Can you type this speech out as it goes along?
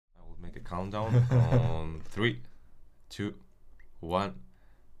countdown on 3, 2, 1.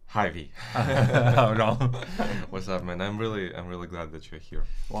 Hi V. Wrong. What's up, man? I'm really glad that you're here.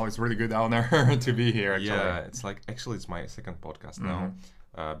 Well, it's really good honor to be here. Actually. Yeah, it's my second podcast now.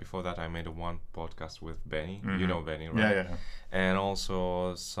 Before that, I made one podcast with Benny. You know Benny, right? Yeah. And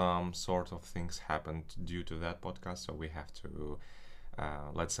also some sort of things happened due to that podcast, so we have to,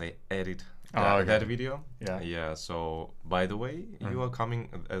 let's say, edit that video. Yeah. So, by the way, you are coming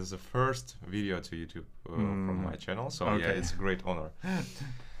as the first video to YouTube from my channel. So yeah, it's a great honor.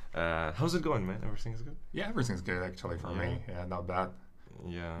 How's it going, man? Everything's good? Yeah, everything's good actually for me. Yeah, not bad.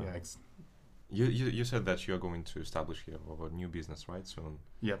 Yeah. Yeah. You said that you're going to establish here a new business, right? Soon.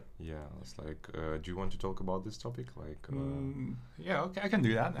 Yep. Yeah. It's like, do you want to talk about this topic? Like. Yeah. Okay, I can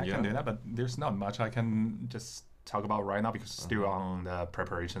do that. I can do that, but there's not much I can just talk about right now because it's still on the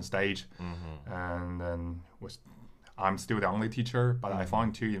preparation stage, and then I'm still the only teacher, but I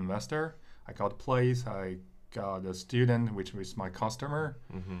found 2 investors. I got a place. I got a student, which is my customer.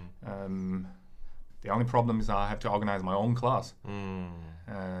 The only problem is I have to organize my own class.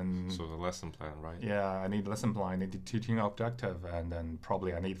 And so the lesson plan, right? Yeah, I need lesson plan, I need the teaching objective, and then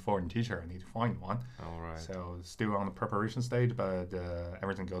probably I need foreign teacher. I need to find one. All right. So still on the preparation stage, but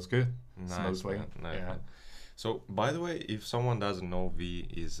everything goes good, smoothly. Nice, man. So by the way, if someone doesn't know, V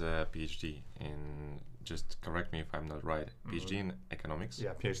is a PhD in, just correct me if I'm not right, PhD in economics?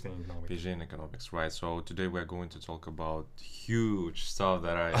 Yeah, PhD in economics. PhD in economics, right. So today we're going to talk about huge stuff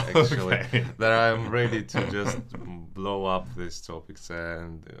that I actually, that I'm ready to just blow up these topics.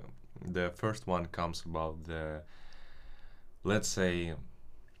 And the first one comes about the, let's say,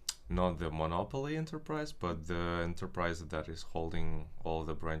 not the monopoly enterprise, but the enterprise that is holding all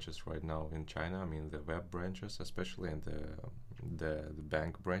the branches right now in China. I mean, the web branches especially, and the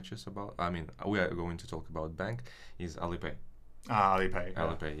bank branches. We are going to talk about bank, is Alipay. Alipay.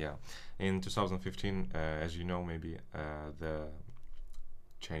 Alipay, yeah. In 2015, as you know, maybe the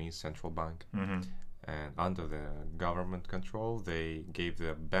Chinese central bank, and under the government control, they gave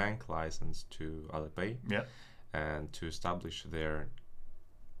the bank license to Alipay, and to establish their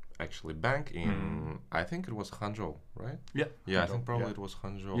bank in, I think it was Hangzhou, right? Yeah. Yeah, Hangzhou, I think probably it was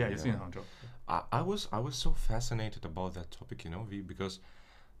Hangzhou. Yeah, it's in Hangzhou. I was so fascinated about that topic, V, because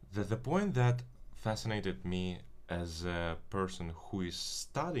the point that fascinated me as a person who is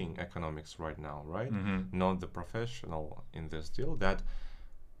studying economics right now, right? Not the professional in this deal, that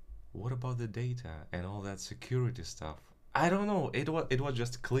what about the data and all that security stuff? I don't know. It was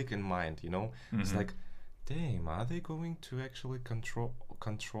just click in mind, It's like, damn, are they going to actually control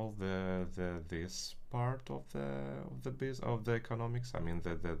this part of the economics? I mean,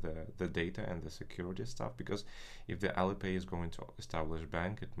 the data and the security stuff. Because if the Alipay is going to establish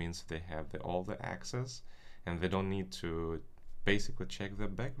bank, it means they have all the access, and they don't need to basically check the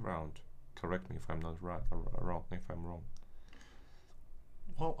background. Correct me if I'm not wrong. If I'm wrong.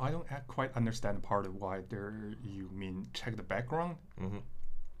 Well, I don't quite understand part of why you mean check the background.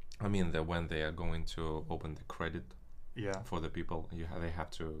 I mean that when they are going to open the credit for the people, they have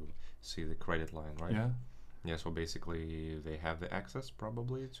to see the credit line, right? Yeah, so basically they have the access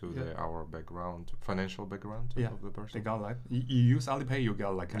probably to our background, financial background of the person. They got you use Alipay, you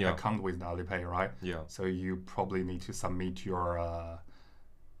got an account with Alipay, right? Yeah. So you probably need to submit your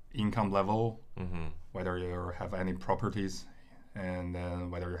income level, whether you have any properties, and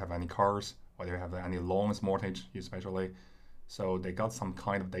whether you have any cars, whether you have any loans, mortgage especially. So they got some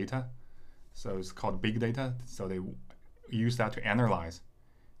kind of data. So it's called big data. So they use that to analyze,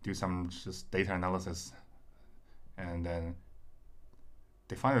 do some just data analysis, and then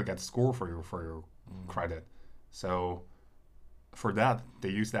they finally get a score for your credit. So for that, they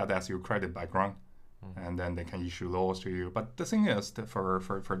use that as your credit background, and then they can issue loans to you. But the thing is, that for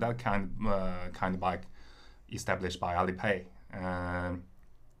that kind of bank established by Alipay,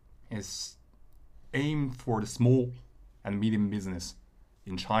 is aimed for the small and medium business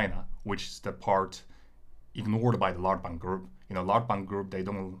in China, which is the part ignored by the large bank group. Large bank group, they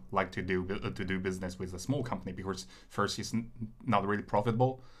don't like to do business with a small company because first, it's not really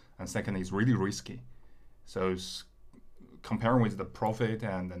profitable, and second, it's really risky. So it's comparing with the profit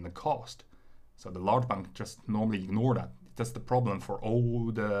and the cost. So the large bank just normally ignore that. That's the problem for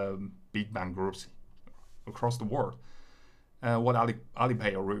all the big bank groups across the world. What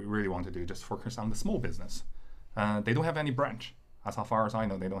Alipay really want to do, just focus on the small business. They don't have any branch. As far as I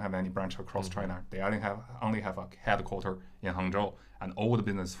know, they don't have any branch across China. They only have a headquarter in Hangzhou, and all the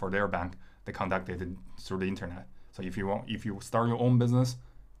business for their bank, they conducted it through the internet. So if you start your own business,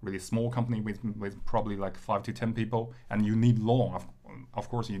 really small company with probably like 5 to 10 people, and you need loan, of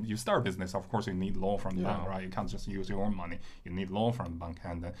course, you start business. Of course, you need loan from the bank, right? You can't just use your own money. You need loan from the bank.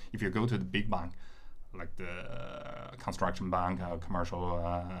 And if you go to the big bank, like the construction bank, commercial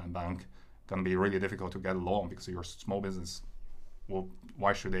bank, gonna be really difficult to get a loan because you're a small business. Well,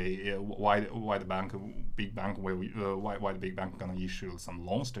 why should they? Why the bank, big bank, why the big bank gonna issue some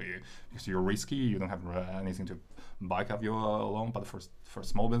loans to you? Because you're risky. You don't have anything to back up your loan. But for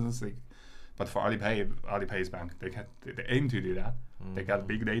small business, but for Alipay's bank, they aim to do that. They got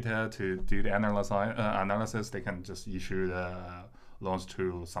big data to do the analysis. They can just issue the loans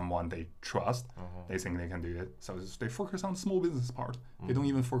to someone they trust. They think they can do it. So they focus on the small business part. They don't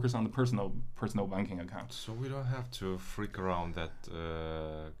even focus on the personal banking account. So we don't have to freak around that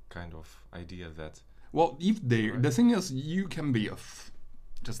kind of idea that. Well, the thing is, you can be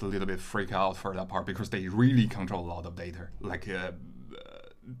just a little bit freak out for that part because they really control a lot of data. Like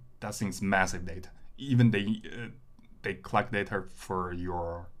that thing's massive data. Even they collect data for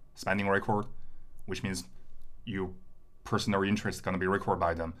your spending record, which means you personal interest is going to be recorded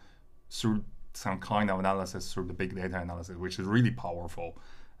by them through some kind of analysis, through the big data analysis, which is really powerful.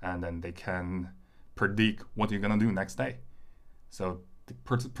 And then they can predict what you're going to do next day. So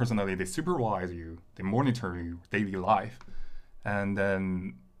personally, they supervise you, they monitor your daily life. And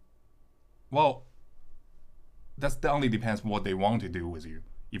then, well, that only depends what they want to do with you.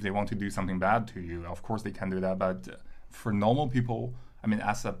 If they want to do something bad to you, of course they can do that. But for normal people, I mean,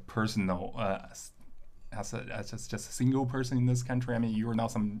 as a personal, as just a single person in this country, I mean,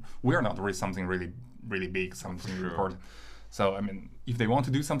 we're not really something really, really big, something important. So, I mean, if they want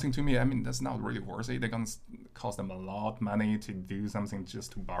to do something to me, I mean, that's not really worth it. They're going to cost them a lot of money to do something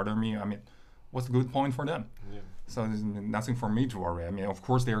just to bother me. I mean, what's the good point for them? Yeah. So there's nothing for me to worry. I mean, of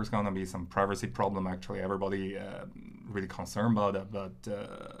course, there's going to be some privacy problem. Actually, everybody really concerned about it. But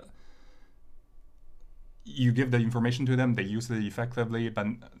you give the information to them, they use it effectively. But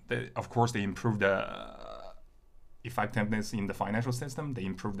of course, they improve the effectiveness in the financial system. They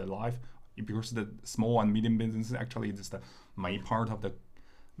improve their life because the small and medium business actually is the main part of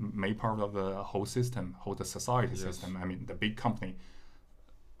the whole system, the society system. I mean, the big company,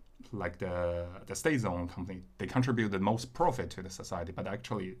 like the state-owned company, they contribute the most profit to the society. But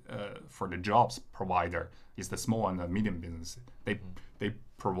actually, for the jobs provider, is the small and the medium business. They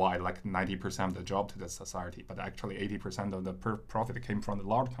provide like 90% of the job to the society, but actually 80% of the profit came from the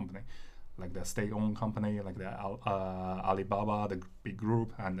large company, like the state-owned company, like the Alibaba, the big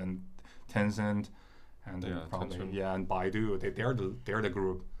group, and then Tencent, and then probably Tencent. And Baidu. They're the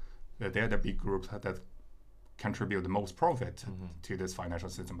group, they're the big group that contribute the most profit to this financial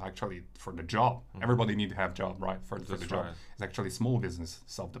system. Actually, for the job, everybody need to have job, right? For the job, it's actually small business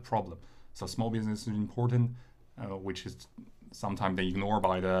solve the problem. So small business is important, which is sometimes they ignore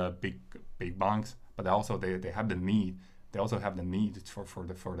by the big banks, but also they have the need. They also have the need for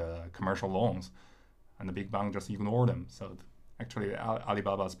the commercial loans, and the big bank just ignore them. So actually,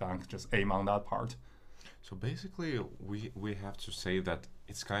 Alibaba's bank just aim on that part. So basically, we have to say that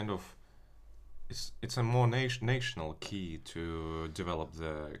it's kind of it's a more national key to develop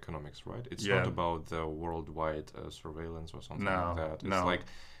the economics, right? It's not about the worldwide surveillance or something like that. It's like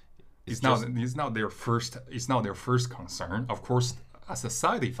it's not their first concern. Of course, as a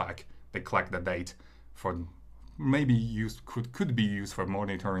side effect, they collect the data for maybe could be used for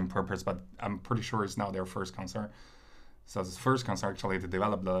monitoring purpose, but I'm pretty sure it's not their first concern. So the first concern actually to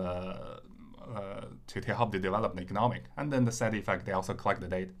develop to help to develop the economic, and then the side effect, they also collect the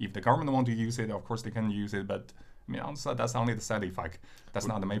data. If the government want to use it, of course they can use it, but I mean, also, that's only the side effect. That's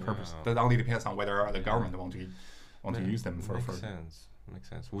not the main purpose. That only depends on whether the government want to use them for. Makes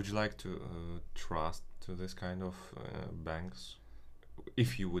sense. Would you like to trust to this kind of banks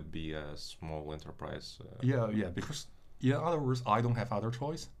if you would be a small enterprise? Because in other words, I don't have other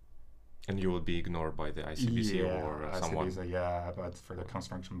choice. And you will be ignored by the ICBC or someone. But for the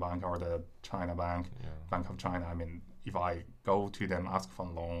construction bank or the China bank, Bank of China, I mean, if I go to them, ask for a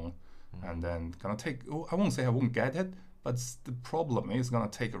loan, and then gonna take, I won't say I won't get it, but the problem is gonna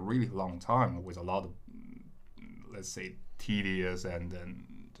take a really long time with a lot of, let's say, tedious and then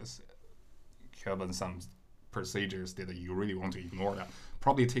just having some procedures that you really want to ignore. That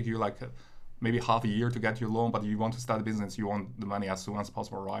probably take you like maybe half a year to get your loan, but you want to start a business, you want the money as soon as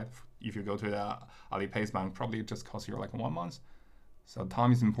possible, right? If you go to the Alipay's bank, probably it just costs you like 1 month. So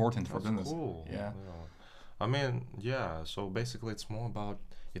time is important for business. Cool. Yeah. I mean, so basically it's more about,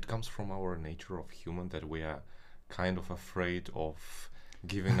 it comes from our nature of human that we are kind of afraid of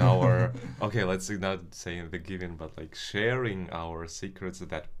giving our, okay, let's not say the giving, but like sharing our secrets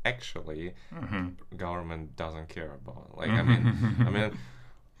that actually government doesn't care about. Like, I mean,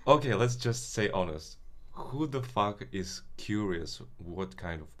 okay, let's just say honest. who the fuck is curious what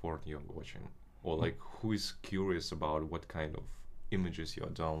kind of porn you're watching? Or like who is curious about what kind of images you're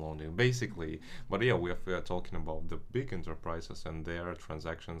downloading? Basically, but yeah, we are talking about the big enterprises and their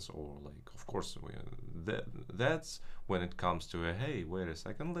transactions, or like, of course, that's when it comes to a, hey, wait a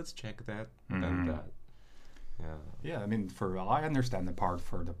second, let's check that and that. Yeah. Yeah, I mean, I understand the part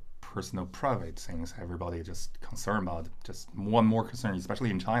for the personal private things. Everybody just concerned about, just more and more concerned, especially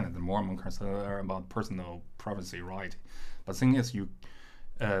in China, the more and more concerned about personal privacy, right? But the thing is,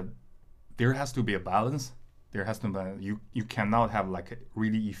 there has to be a balance. There has to be, you cannot have like a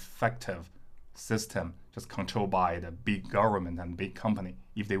really effective system just controlled by the big government and big company.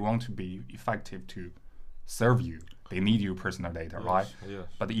 If they want to be effective to serve you, they need your personal data, right? Yes.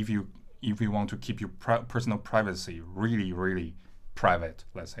 But if you want to keep your personal privacy really, really private,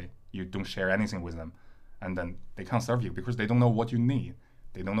 let's say, you don't share anything with them, and then they can't serve you because they don't know what you need.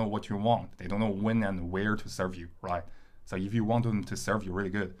 They don't know what you want. They don't know when and where to serve you, right? So if you want them to serve you really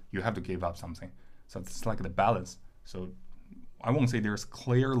good, you have to give up something. So it's like the balance. So I won't say there's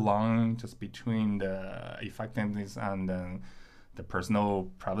clear line just between the effectiveness and the personal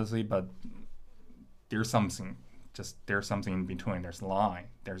privacy, but there's something in between. There's a line.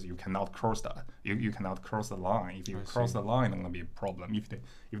 You cannot cross that. You cannot cross the line. If you cross the line, it's gonna be a problem. If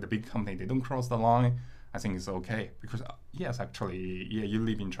the big company they don't cross the line, I think it's okay because yes, actually, yeah, you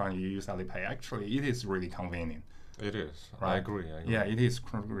live in China, you use Alipay. Actually, it is really convenient. It is. Right? I agree. Yeah, it is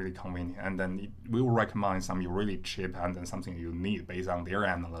really convenient, and then we will recommend something really cheap and then something you need based on their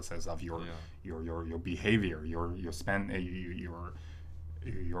analysis of your behavior, your spend,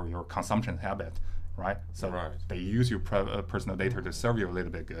 your consumption habit, right? So they use your personal data to serve you a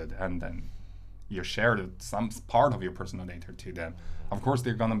little bit good, and then you share some part of your personal data to them. Of course,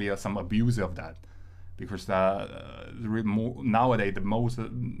 there's gonna be some abuse of that, because nowadays the most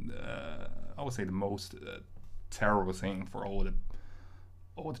I would say the most terrible thing for all the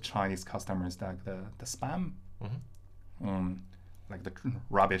Chinese customers, like the spam, like the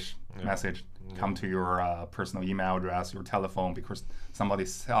rubbish message come to your personal email address, your telephone, because somebody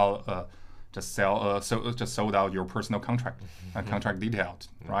just sold out your personal contract details,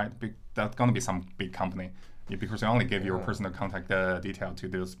 right? That's gonna be some big company, because you only give your personal contact detail to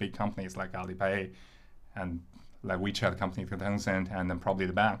those big companies like Alipay and like WeChat company to Tencent, and then probably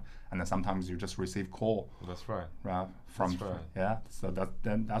the bank, and then sometimes you just receive call. That's right. Yeah. So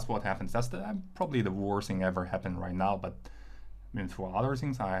that's what happens. That's probably the worst thing ever happened right now. But I mean, for other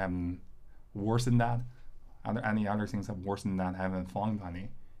things, I haven't worse than that. Any other things that worse than that, I haven't found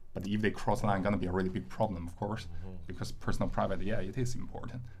any. But if they cross the line, gonna be a really big problem, of course, because personal private, yeah, it is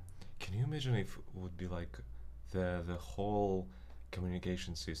important. Can you imagine if it would be like the whole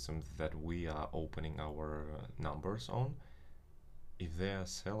communication systems that we are opening our numbers on, if they are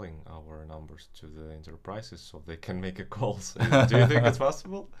selling our numbers to the enterprises so they can make a calls? Do you think it's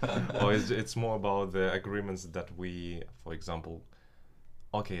possible? Or it's more about the agreements that we, for example,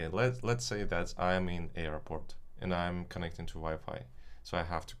 okay, let's say that I'm in airport and I'm connecting to Wi-Fi, so I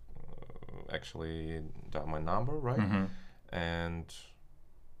have to actually dial my number, right? And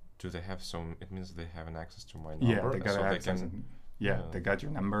do they have some? It means they have an access to my number. Yeah, they got access. They got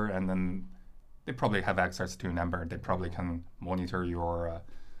your number, and then they probably have access to your number. They probably can monitor your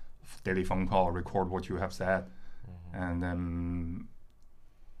daily phone call, record what you have said, and then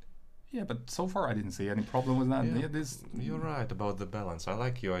but so far I didn't see any problem with that. You're right about the balance. I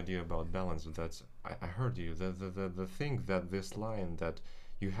like your idea about balance. That's I heard you. The thing that this line that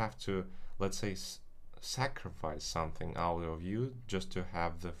you have to, let's say, sacrifice something out of you just to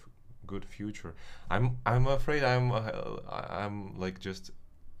have the good future. I'm afraid I'm like just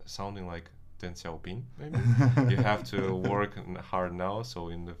sounding like Deng Xiaoping. Maybe you have to work hard now, so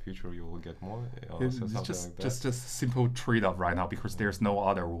in the future you will get more. It's just a simple trade-off right now, because there's no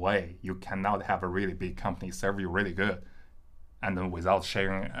other way. You cannot have a really big company serve you really good, and then without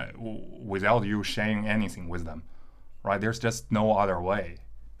you sharing anything with them, right? There's just no other way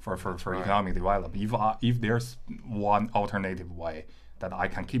for economic development. If there's one alternative way that I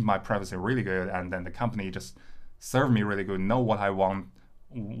can keep my privacy really good, and then the company just serve me really good, know what I want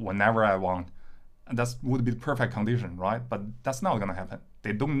whenever I want, and that would be the perfect condition, right? But that's not gonna happen.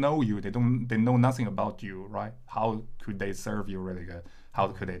 They don't know you. They know nothing about you, right? How could they serve you really good? How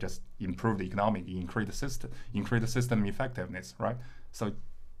could they just improve the economic, increase the system effectiveness, right? So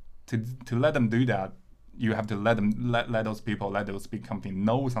to let them do that, you have to let those big companies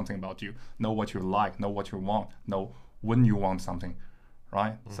know something about you, know what you like, know what you want, know when you want something,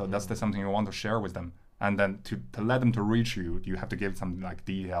 right? So that's something you want to share with them. And then to let them to reach you, you have to give some like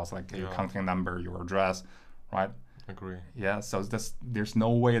details, like your contact number, your address, right? Agree. Yeah, so there's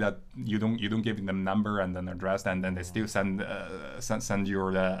no way that you don't give them number and then address, and then they still send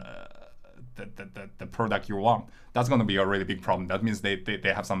you the product you want. That's going to be a really big problem. That means they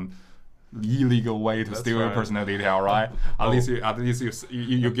have some illegal way to steal your personal detail, right? At least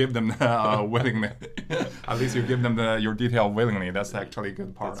you give them willingly. At least you give them your detail willingly. That's actually a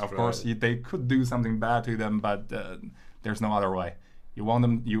good part. Of course, they could do something bad to them, but there's no other way. You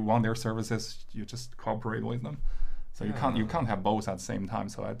want their services, you just cooperate with them. So you can't have both at the same time.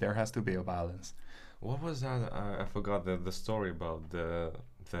 So there has to be a balance. What was that? I forgot the story about the.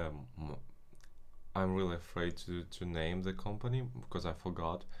 I'm really afraid to name the company because I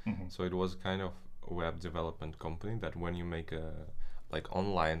forgot. Mm-hmm. So it was kind of a web development company that when you make a like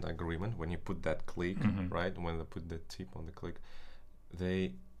online agreement, when you put that click, mm-hmm. right? When they put the tip on the click,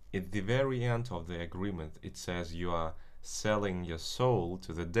 they at the very end of the agreement it says you are selling your soul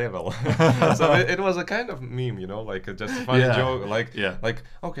to the devil. So it was a kind of meme, like just a funny joke, like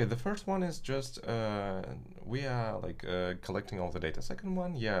okay, the first one is just we are like collecting all the data. Second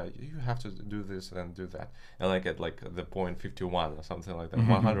one, you have to do this and do that, and like at like the point 51 or something like that,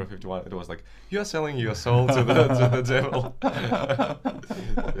 151, it was like you're selling your soul to the devil.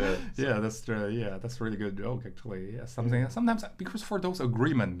 That's really good joke actually. Yeah, sometimes because for those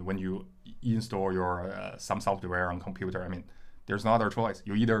agreement when you install your some software on computer, I mean, there's no other choice.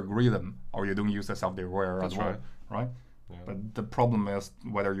 You either agree them or you don't use the software as well, right? Yeah. But the problem is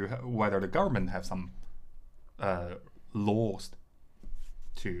whether the government have some laws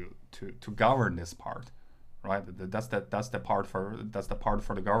to govern this part, right? That's the part for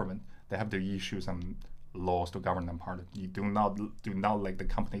the government. They have to issue some laws to govern that part. You do not let the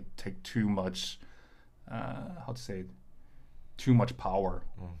company take too much too much power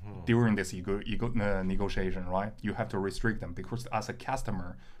during this negotiation, right? You have to restrict them because as a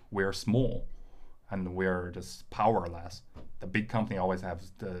customer, we're small and we're just powerless. The big company always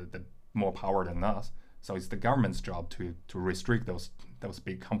has the more power than us. So it's the government's job to restrict those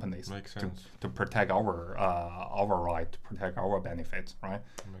big companies to protect our right, to protect our benefits, right?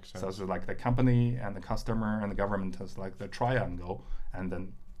 Makes sense. So it's like the company and the customer and the government is like the triangle, and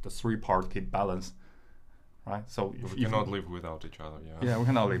then the three part keep balance. Right, so we cannot live without each other. Yeah, we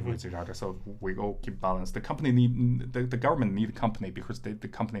cannot live with each other. So we all keep balance. The company the government need the company because the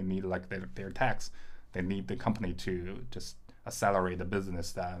company need like their tax. They need the company to just accelerate the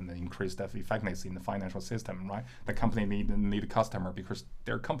business and increase the effectiveness in the financial system. Right, the company need a customer because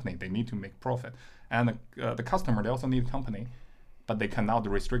their company they need to make profit, and the customer they also need a company, but they cannot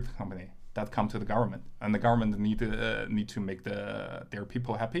restrict the company. That come to the government, and the government need to make their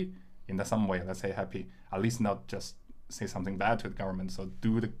people happy. In some way, let's say happy, at least not just say something bad to the government. So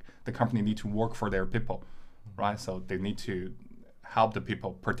the company need to work for their people, right? So they need to help the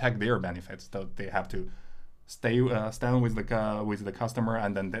people protect their benefits. So they have to stand with the customer,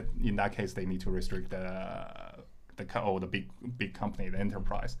 and then in that case they need to restrict the big company, the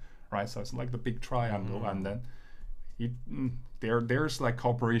enterprise, right? So it's like the big triangle, and then there's like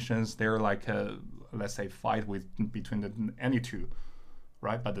corporations. They're like let's say fight between any two.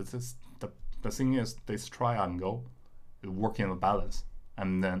 Right, but the thing is, this triangle is working in a balance,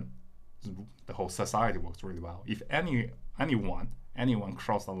 and then the whole society works really well. If anyone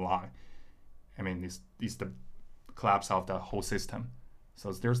cross the line, I mean, it's the collapse of the whole system.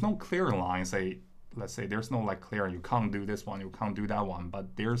 So there's no clear line. Let's say there's no like clear. You can't do this one, you can't do that one.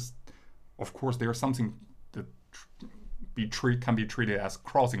 But there's something that can be treated as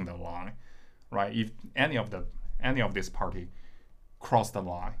crossing the line, right? If any of this party cross the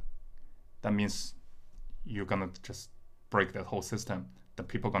line, that means you're gonna just break the whole system. The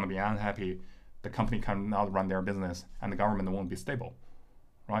people are gonna be unhappy. The company cannot run their business, and the government won't be stable,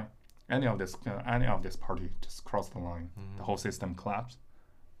 right? Any of this party just cross the line, the whole system collapse.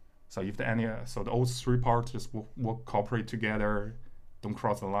 So if the old three parts just work cooperate together, don't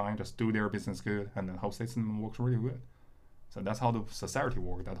cross the line, just do their business good, and the whole system works really good. So that's how the society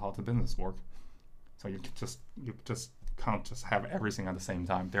works. That's how the business works. So you just can't just have everything at the same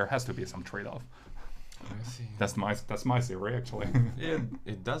time. There has to be some trade-off. I see. That's my theory actually.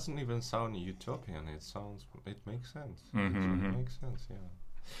 It doesn't even sound utopian. It makes sense. It makes sense. Yeah.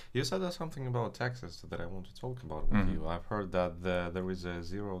 You said something about taxes that I want to talk about with you. I've heard that there is a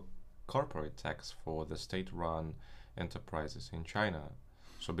zero corporate tax for the state-run enterprises in China.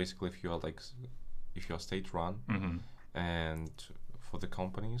 So basically, if you're state-run, and for the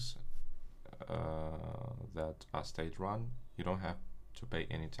companies that are state-run, you don't have to pay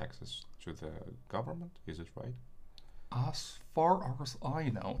any taxes to the government. Is it right? As far as I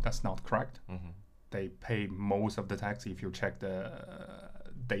know, that's not correct. They pay most of the tax. If you check the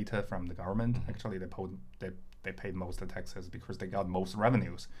data from the government, actually they they paid most of the taxes because they got most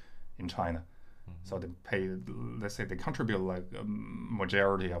revenues in China. So they pay, let's say they contribute like a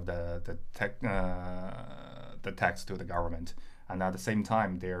majority of the tax to the government, and at the same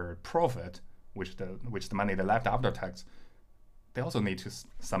time their profit, which the money they left after tax, they also need to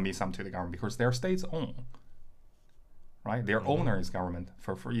submit some to the government because they're states owned. Right, their owner is government.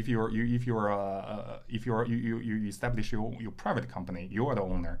 For if you establish your private company, you are the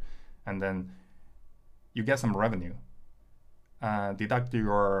owner, and then you get some revenue. Deduct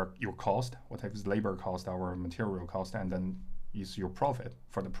your cost, whatever is labor cost or material cost, and then use your profit.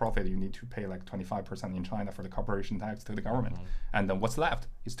 For the profit, you need to pay like 25% in China for the corporation tax to the government, and then what's left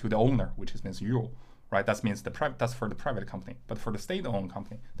is to the owner, which means you. Right, that means that's for the private company. But for the state-owned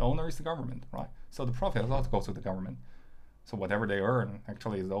company, the owner is the government. Right, so the profit also goes to the government. So whatever they earn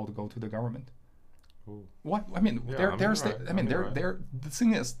actually is all to go to the government. Ooh. What I mean, Yeah, they're the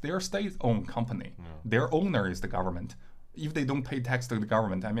thing is they're state-owned company. Yeah. Their owner is the government. If they don't pay tax to the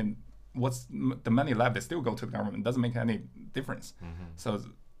government, I mean, what's the money left? They still go to the government. It doesn't make any difference. So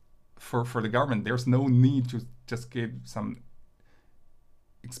for the government, there's no need to just give some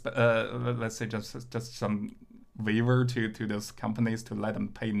let's say just some waiver to those companies to let them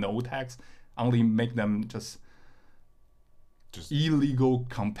pay no tax. Only make them just illegal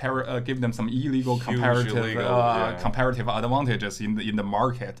give them some illegal comparative comparative advantages in the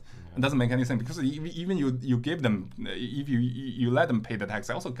market. It doesn't make any sense because even you give them, if you let them pay the tax,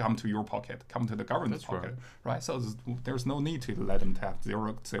 they also come to your pocket, come to the government's pocket, right? So there's no need to let them have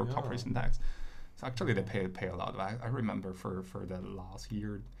zero corporation tax. So actually they pay a lot. I remember for the last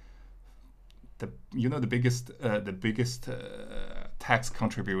year, the biggest tax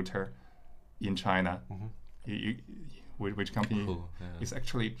contributor in China. Which company is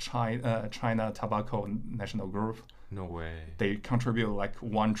actually China Tobacco National Group. No way. They contribute like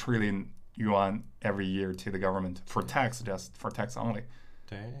 1 trillion yuan every year to the government for tax, just for tax only.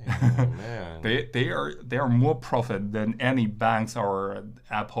 Damn, man. They are more profit than any banks or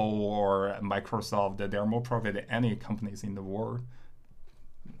Apple or Microsoft. They are more profit than any companies in the world.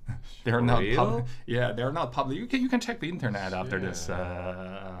 They're not public. Yeah, they're not public. You can check the internet after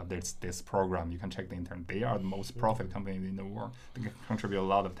this program. You can check the internet. They are the most profit company in the world. They contribute a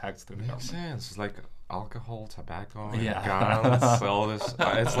lot of tax to the government. Makes sense. It's like alcohol, tobacco, guns, all this.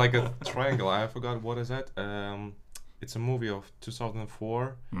 It's like a triangle. I forgot what is that. It's a movie of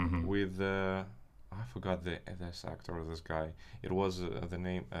 2004 with I forgot this actor, this guy. It was the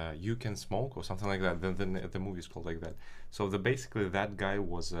name You Can Smoke or something like that. The movie is called like that. So basically that guy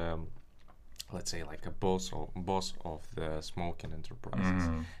was let's say like a boss of the smoking enterprises,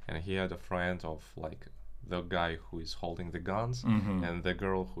 and he had a friend of like the guy who is holding the guns and the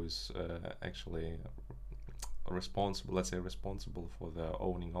girl who is actually responsible for the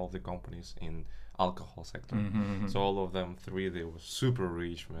owning all the companies in alcohol sector. So all of them three, they were super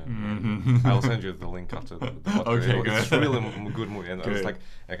rich, man. I'll send you the link after the podcast. Okay, good. It's really a good movie, and it's like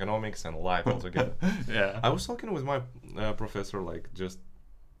economics and life all together. Yeah. I was talking with my professor like just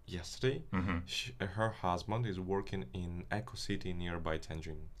yesterday. Her husband is working in Eco City nearby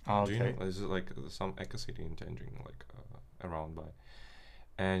Tianjin. Do you know? Is it like some Eco City in Tianjin, like around by?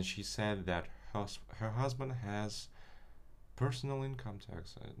 And she said that her husband has personal income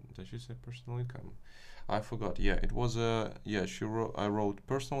tax. Did she say personal income? I forgot. Yeah, it was I wrote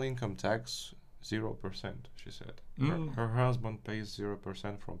personal income tax 0%. She said her husband pays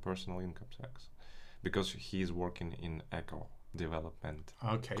 0% from personal income tax because he's working in eco development.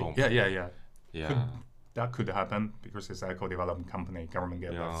 Okay. Company. Yeah. That could happen because it's an eco development company. Government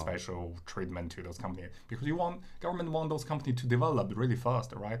get a special treatment to those companies because government want those companies to develop really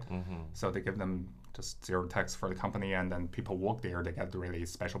fast, right? So they give them just zero tax for the company, and then people work there. They get really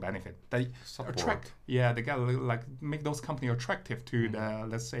special benefit. They attract. Yeah, they get like make those companies attractive to the,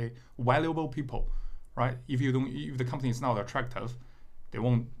 let's say, valuable people, right? If the company is not attractive, they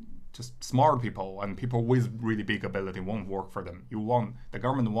won't. Just smart people and people with really big ability won't work for them. The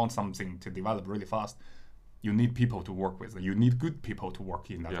government wants something to develop really fast. You need people to work with. You need good people to work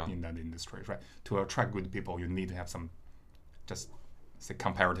in that industry, right? To attract good people, you need to have some, just say,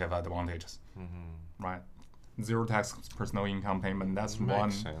 comparative advantages, right? Zero tax personal income payment. That's Makes one.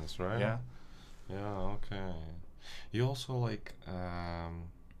 Makes sense, right? Yeah. Yeah. Okay. You also like.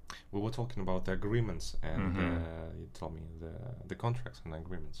 We were talking about the agreements, and you told me the contracts and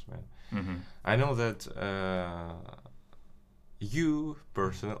agreements, right? I know that you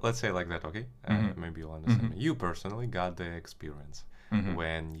personally, let's say like that, okay? Maybe you'll understand me. You personally got the experience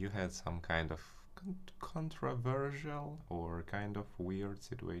when you had some kind of controversial or kind of weird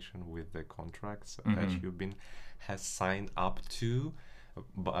situation with the contracts that you've has signed up to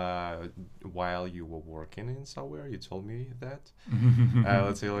while you were working in somewhere. You told me that.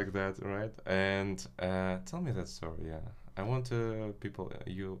 Let's say like that, right? And tell me that story. Yeah, I want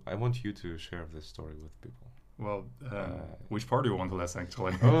I want you to share this story with people. Well, which part do you want to listen?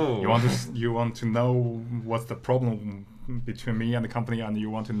 Actually, Oh, you want to know what's the problem between me and the company, and you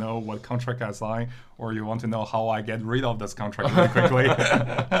want to know what contract I sign, or you want to know how I get rid of this contract really quickly?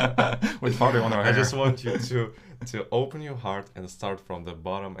 Which part do you want to hear? I just want you to open your heart and start from the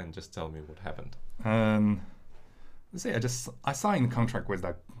bottom and just tell me what happened. Let's say I signed a contract with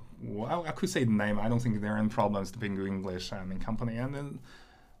that. Well, I could say the name. I don't think there are any problems speaking English. Company, and then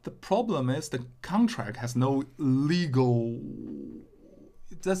the problem is the contract has no legal.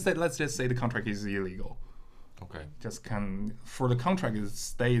 Let's just say the contract is illegal. Okay. For the contract is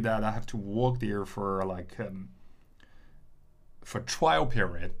state that I have to work there for for trial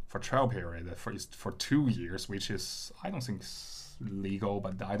period for 2 years, which is I don't think legal,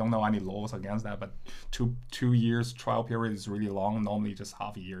 but I don't know any laws against that. But two years trial period is really long. Normally, just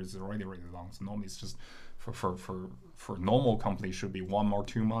half a year is already really long. So normally it's just for normal companies should be 1 or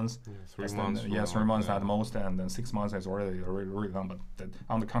 2 months. Yeah, 3 months. 3 months at most, and then 6 months is already really long. But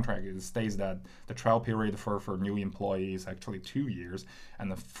on the contract it states that the trial period for new employees is actually 2 years,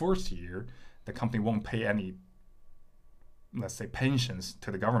 and the first year the company won't pay any, let's say, pensions to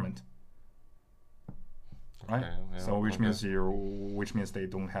the government. Right. Okay, yeah, so which means they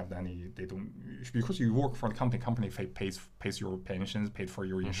don't have because you work for the company pays your pensions, paid for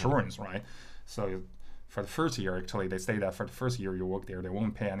your insurance, right? So for the first year, actually, they say that for the first year you work there, they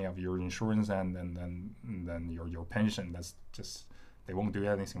won't pay any of your insurance and then your pension. That's just, they won't do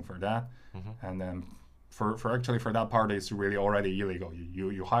anything for that. And then for that part, it's really already illegal.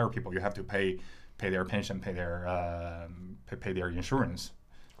 You hire people, you have to pay their pension, pay their insurance.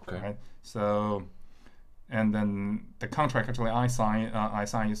 Okay. Right. So. And then the contract actually I sign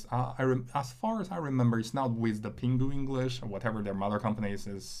is as far as I remember, it's not with the Pingdu English or whatever their mother company is.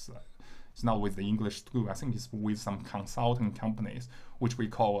 It's not with the English school. I think it's with some consulting companies, which we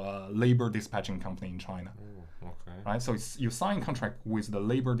call a labor dispatching company in China. Ooh, okay. Right. So you sign contract with the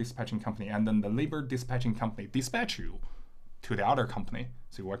labor dispatching company, and then the labor dispatching company dispatch you to the other company.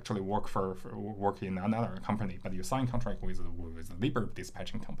 So you actually work in another company, but you sign contract with the labor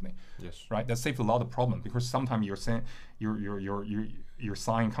dispatching company. Yes. Right. That saves a lot of problem, because sometimes you're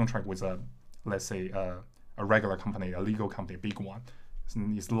signing contract with a, let's say, a regular company, a legal company, a big one.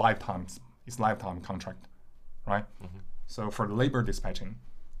 It's lifetime contract, right? So for the labor dispatching,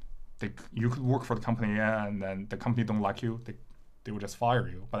 you could work for the company, and then the company don't like you, they will just fire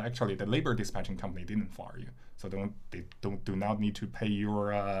you. But actually, the labor dispatching company didn't fire you, so they do not need to pay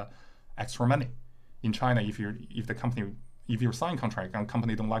your extra money. In China, if you sign contract and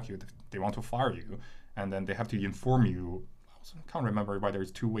company don't like you, they want to fire you, and then they have to inform you. I can't remember whether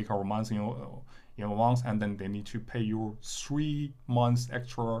it's 2 weeks or months, once, and then they need to pay you 3 months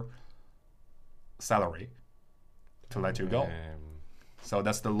extra salary to let you go. So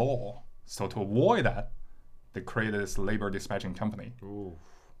that's the law. So to avoid that, they created this labor dispatching company. Ooh.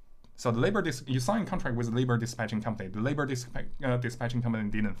 So you sign a contract with the labor dispatching company. The labor dispatching company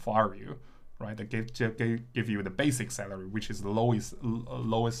didn't fire you, right? They give you the basic salary, which is the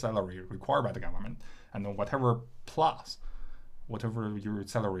lowest salary required by the government, and then whatever your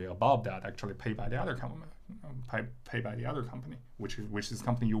salary above that actually paid by the other company, which is the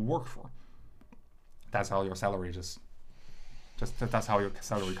company you work for. That's how your salary that's how your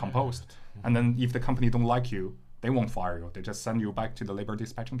salary composed. And then if the company don't like you, they won't fire you. They just send you back to the labor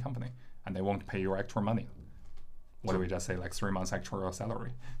dispatching company, and they won't pay your extra money. What do we just say, like 3 months extra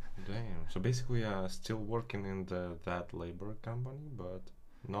salary? Damn. So basically, still working in that labor company, but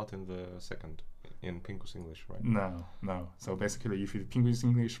not in the second, in Pingdu's English, right? No. So basically, if Pingdu's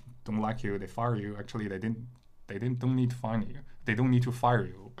English don't like you, they fire you. Actually, don't need to fire you. They don't need to fire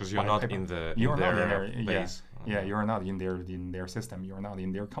you because you're not in their base. Yeah, you're not in their system. You're not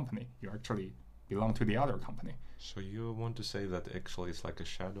in their company. You actually belong to the other company. So you want to say that actually it's like a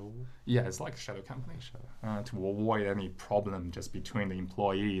shadow? Yeah, it's like a shadow company. To avoid any problem just between the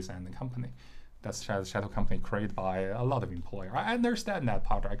employees and the company. That's shadow company created by a lot of employers. I understand that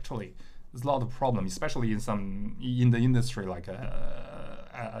part actually. There's a lot of problems, especially in the industry like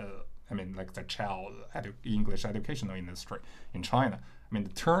like the child English educational industry in China. The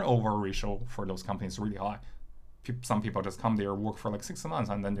turnover ratio for those companies is really high. Some people just come there, work for like 6 months,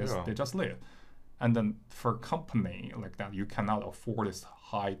 and then they just leave. And then for a company like that, you cannot afford this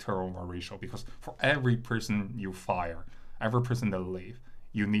high turnover ratio, because for every person you fire, every person that leave,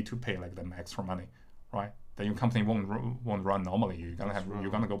 you need to pay like them extra money, right? then your company won't run normally. You're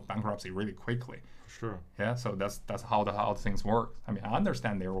gonna go bankruptcy really quickly. For sure. Yeah, so that's how the things work. I mean, I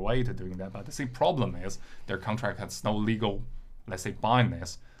understand their way to doing that, but the same problem is their contract has no legal, let's say,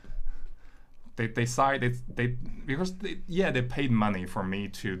 bindness. They because they paid money for me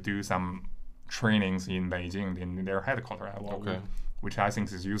to do some trainings in Beijing in their headquarters. Okay. Which I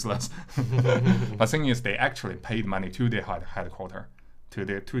think is useless. But the thing is, they actually paid money to their headquarters, to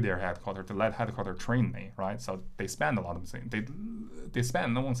their headquarters, to let headquarters train me, right? So they spend a lot of things. They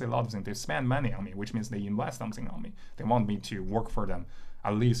spend, no one say a lot of things. They spend money on me, which means they invest something on me. They want me to work for them,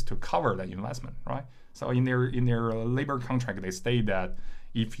 at least to cover that investment, right? So in their labor contract, they state that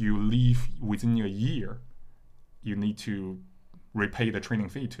if you leave within a year, you need to repay the training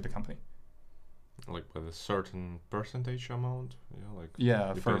fee to the company. Like with a certain percentage amount,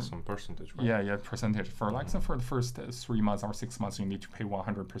 yeah, you pay some percentage, right? Yeah, percentage for like for the first 3 months or 6 months, you need to pay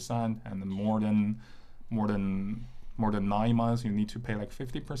 100%, and then more than 9 months, you need to pay like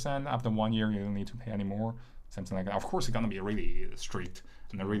 50%. After 1 year, you don't need to pay any more, something like that. Of course, it's gonna be really strict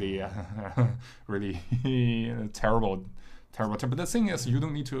and really really terrible. But the thing is, you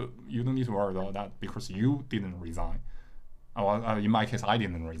don't need to worry about that because you didn't resign. In my case, I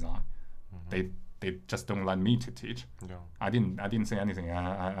didn't resign. They just don't let me to teach. Yeah. I didn't say anything.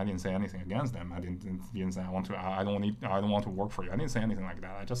 I didn't say anything against them. I didn't say I don't want to work for you. I didn't say anything like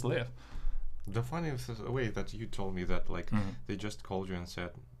that. I just left. The funniest way that you told me that they just called you and said,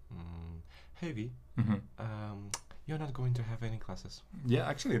 "Hey V, you're not going to have any classes." Yeah,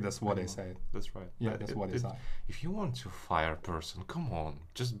 actually that's what they said. That's right. Yeah, that's what they said. If you want to fire a person, come on,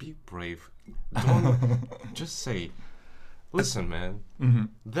 just be brave. Don't just say, "Listen, man,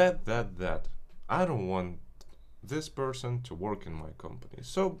 that. I don't want this person to work in my company.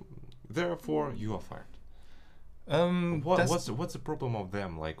 So, therefore, you are fired." What's the problem of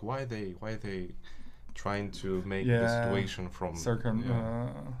them? Like, why they trying to make the situation from certain?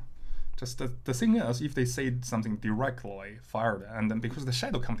 Just the thing is, if they say something directly, fired, and then because the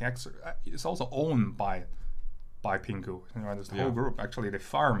shadow company is also owned by Pinggu, this whole group. Actually, they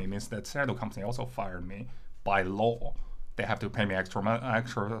fire me means that shadow company also fired me by law. They have to pay me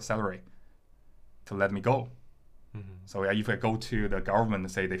extra salary to let me go. So if I go to the government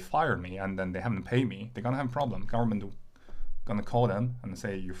and say they fired me and then they haven't paid me, they're gonna have a problem. Government gonna call them and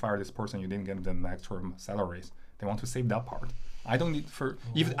say you fired this person, you didn't give them extra salaries. They want to save that part. I don't need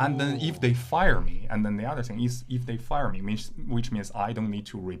if they fire me, and then the other thing is if they fire me, which means I don't need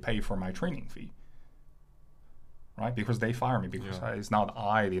to repay for my training fee. Right, because they fire me because it's not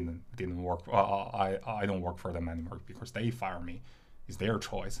I didn't work. I don't work for them anymore because they fire me. It's their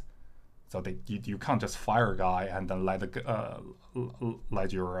choice. So you can't just fire a guy and then let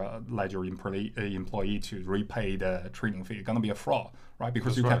your employee to repay the training fee. It's gonna be a fraud, right?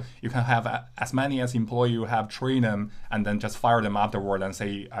 Because you can have as many as employee you have, train them, and then just fire them afterward and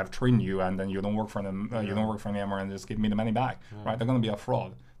say I've trained you, and then you don't work for them. You don't work for them anymore, and just give me the money back, right? They're gonna be a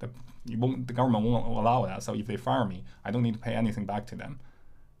fraud. The government won't allow that. So if they fire me, I don't need to pay anything back to them,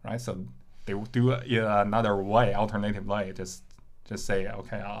 right? So they will do another way, alternative way. Just say,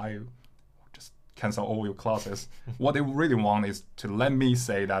 okay, I just cancel all your classes. What they really want is to let me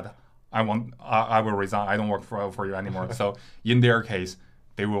say that I will resign. I don't work for you anymore. So in their case,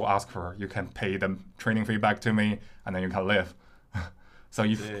 they will ask for you can pay them training fee back to me, and then you can leave. So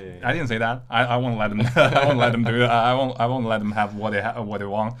if I didn't say that, I won't let them. I won't let them do it. I won't let them have what they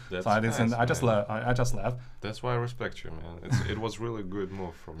want. That's so I didn't. Nice, I just left. That's why I respect you, man. It was really good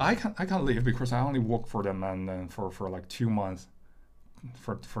move from. I can't leave because I only work for them and then for like 2 months,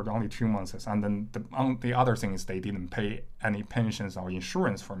 for only 2 months. And then the other thing is they didn't pay any pensions or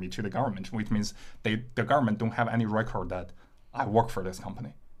insurance for me to the government, which means the government don't have any record that I work for this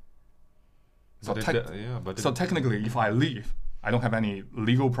company. So technically, if I leave, I don't have any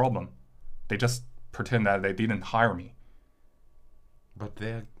legal problem. They just pretend that they didn't hire me. But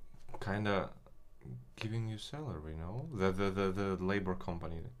they're kind of giving you salary, no? The labor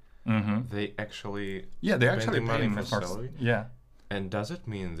company. They actually pay me for salary. Yeah. And does it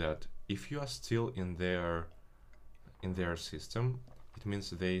mean that if you are still in their system, it means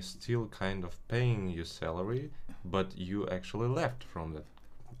they still kind of paying you salary, but you actually left from that?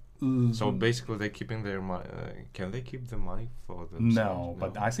 So basically, they're keeping their money. Can they keep the money for themselves? No,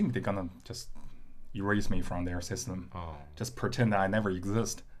 but I think they're gonna just erase me from their system. Just pretend that I never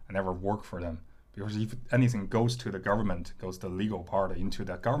exist. I never work for them. Because if anything goes to the government, goes the legal part into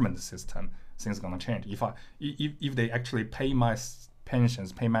the government system, things gonna change. If they actually pay my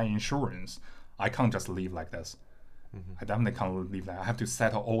pensions, pay my insurance, I can't just leave like this. I definitely can't leave that. I have to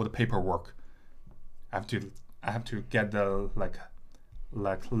settle all the paperwork. I have to get the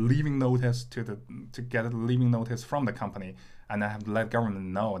like leaving notice to get a leaving notice from the company, and I have to let government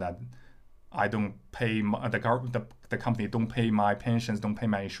know that I don't pay the company don't pay my pensions, don't pay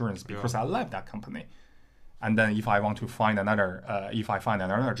my insurance because I left that company. And then if I want to find if I find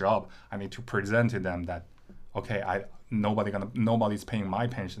another job, I need to present to them that, okay, nobody's paying my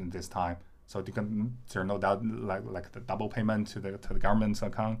pension this time, so there's no doubt like the double payment to the government's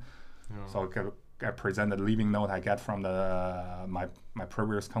account. Yeah. So I present the leaving note I get from my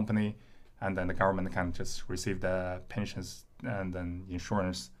previous company, and then the government can just receive the pensions and then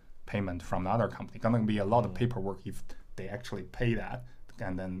insurance payment from the other company. Gonna be a lot of paperwork if they actually pay that,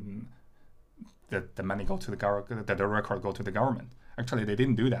 and then the money go to the record go to the government. Actually, they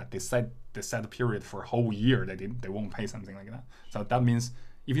didn't do that. They set a period for a whole year. They won't pay something like that. So that means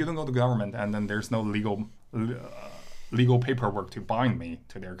if you don't go to government and then there's no legal paperwork to bind me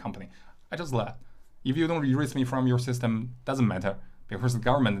to their company, I just left. If you don't erase me from your system, doesn't matter because the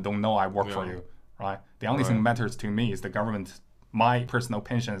government don't know I work for you, right? The only thing matters to me is the government, my personal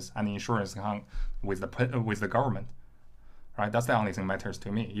pensions and insurance account with the government. Right, that's the only thing matters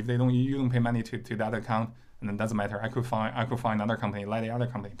to me. If you don't pay money to that account, and then it doesn't matter. I could find another company, let the other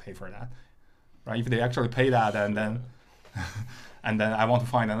company pay for that. Right? If they actually pay that, and then I want to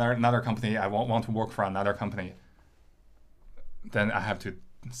find another company, I want to work for another company, then I have to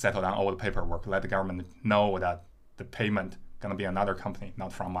settle down all the paperwork, let the government know that the payment gonna be another company,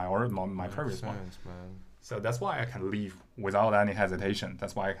 not from my previous one. Man. So that's why I can leave without any hesitation.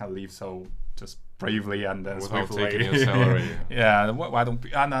 That's why I can leave so just bravely and then without swiftly. Taking your salary. Yeah, I don't.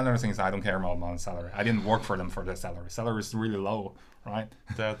 Another thing is I don't care about salary. I didn't work for them for the salary. Salary is really low, right?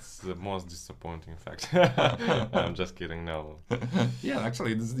 That's the most disappointing fact. I'm just kidding. No. Yeah,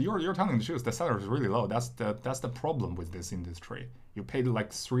 actually, you're telling the truth. The salary is really low. That's the problem with this industry. You paid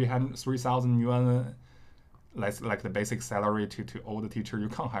like 3,000 yuan. Like the basic salary to all the teacher, you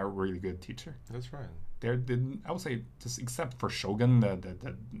can't hire a really good teacher. That's right. I would say just except for Shogun,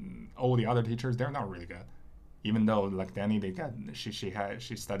 all the other teachers, they're not really good. Even though like Danny,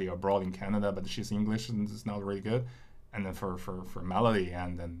 she studied abroad in Canada, but she's English and it's not really good. And then for Melody,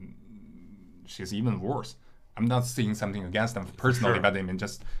 and then she's even worse. I'm not seeing something against them personally, but I mean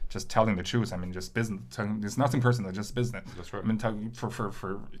just telling the truth. I mean just business. It's nothing personal, just business. That's right. I mean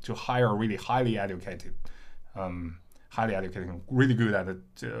to hire a really highly educated, really good at it,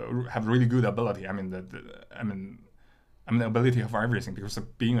 have really good ability. I mean the ability of everything, because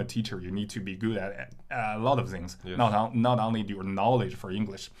of being a teacher, you need to be good at a lot of things. Yes. Not only your knowledge for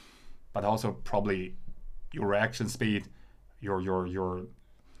English, but also probably your reaction speed, your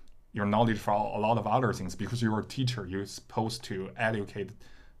knowledge for a lot of other things. Because you're a teacher, you're supposed to educate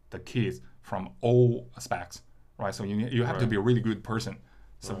the kids from all aspects, right? So you have to be a really good person.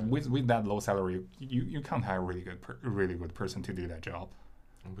 So with that low salary, you can't hire a really good person to do that job.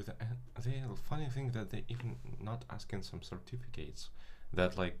 With the funny thing that they even not asking some certificates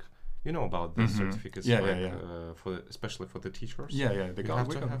that about the certificates especially for the teachers. You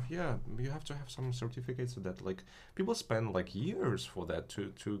have to have some certificates that people spend years for that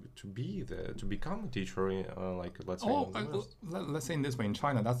to become a teacher let's say. Let's say in this way, in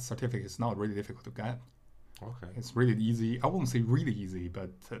China that certificate is not really difficult to get. Okay. It's really easy. I won't say really easy, but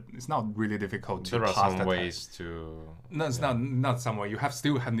it's not really difficult to pass the test. There are some ways to... No, it's not some way. You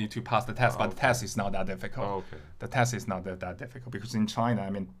still need to pass the test, but the test is not that difficult. Okay. The test is not that difficult, because in China, I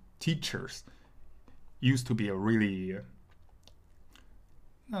mean, teachers used to be a really...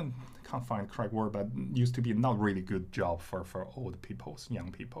 I can't find the correct word, but used to be not really good job for old people,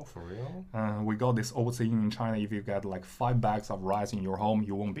 young people. For real? We got this old saying in China: if you get 5 bags of rice in your home,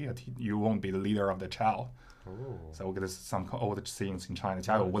 you won't be the leader of the child. Oh. So there's some old sayings in China: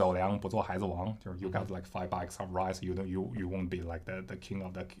 家有五斗粮，不做孩子王. You got 5 bags of rice, you won't be like the king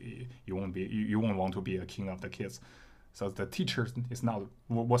of the, you won't want to be a king of the kids. So the teacher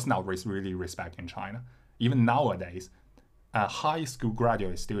was not really respected in China. Even nowadays, a high school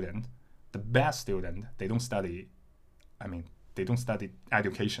graduate student, the best student, they don't study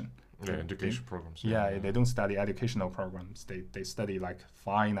education. Yeah, education programs. Yeah, they don't study educational programs. They study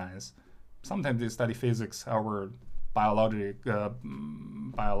finance. Sometimes they study physics or biology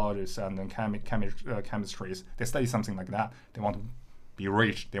and then chemistries. They study something like that. They want to be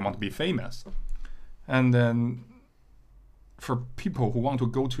rich. They want to be famous. And then for people who want to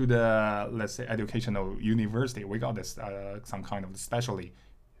go to the, let's say, educational university, we got this some kind of specially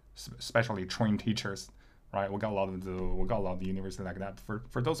trained teachers, right? We got a lot of universities like that.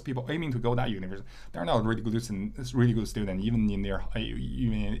 For those people aiming to go that university, they're not really good students, even in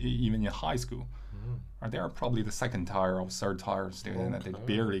high school. Mm-hmm. Right? They are probably the second tier or third tier student that they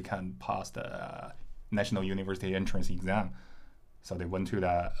barely can pass the national university entrance exam. So they went to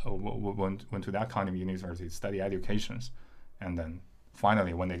that kind of university, study educations, and then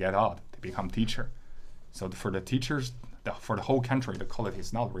finally when they get out, they become teacher. So for the teachers, for the whole country, the quality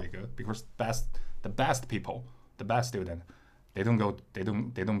is not really good because the best people, the best student, they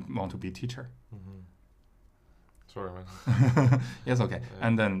don't want to be teacher. Sorry, man. Yes, okay. Yeah.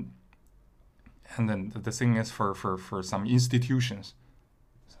 And then the thing is for some institutions,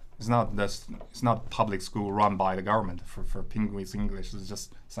 it's not public school run by the government for Penguins English. It's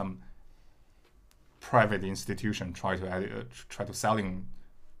just some private institution try to sell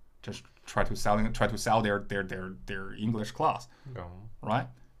their English class, right?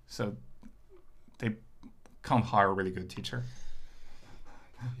 So they can't hire a really good teacher.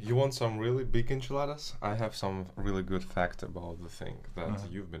 You want some really big enchiladas? I have some really good fact about the thing that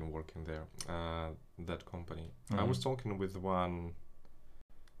you've been working there, that company. I was talking with one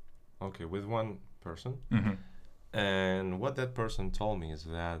person, and what that person told me is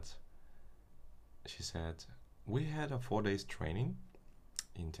that she said we had a 4 days training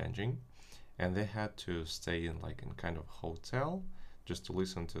in Tianjin, and they had to stay in kind of hotel just to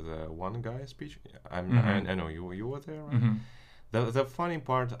listen to the one guy speech. I know you were there, right? The funny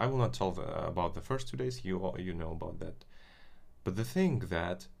part, I will not tell about the first 2 days. You know about that. But the thing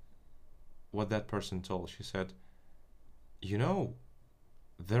that what that person told, she said,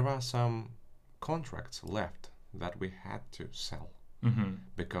 there are some contracts left that we had to sell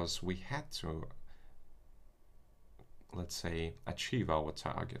because we had to, let's say, achieve our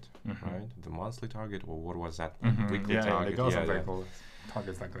target, right? The monthly target, or what was that? Weekly target.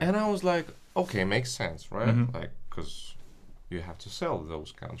 Targets like that. And I was like, okay, makes sense, right? Because you have to sell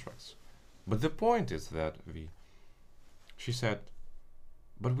those contracts. But the point is that she said,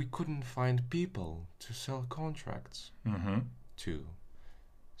 but we couldn't find people to sell contracts to.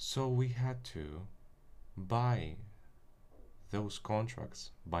 So we had to buy those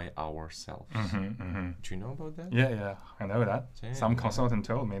contracts by ourselves. Do you know about that? Yeah, I know that. Some consultant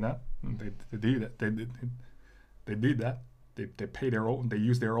told me that. They did that. They did that. They pay they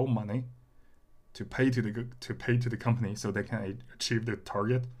use their own money to pay to the company so they can achieve the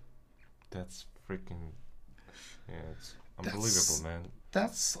target. That's freaking, it's unbelievable, man.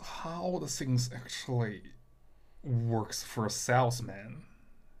 That's how the things actually works for a salesman.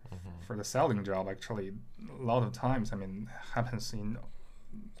 For the selling job, actually, a lot of times, happens in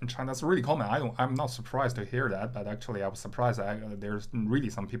China. That's really common. I'm not surprised to hear that, but actually, I was surprised that there's really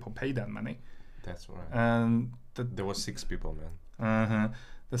some people pay that money. That's right. And there were 6 people, man.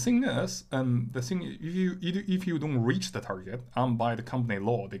 The thing is, if you don't reach the target, by the company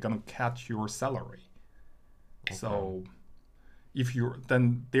law, they're gonna cut your salary. Okay. So,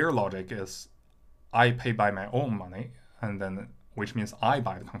 then their logic is, I pay by my own money, and then which means I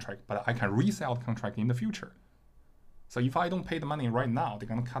buy the contract, but I can resell the contract in the future. So if I don't pay the money right now, they're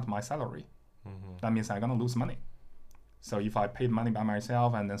gonna cut my salary. That means I'm gonna lose money. So if I pay the money by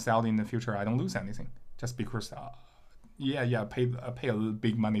myself and then sell it in the future, I don't lose anything, just because. I pay a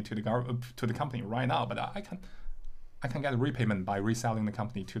big money to the company right now, but I can get a repayment by reselling the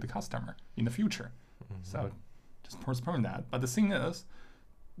company to the customer in the future. So just postpone that. But the thing is,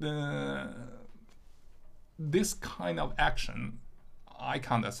 this kind of action, I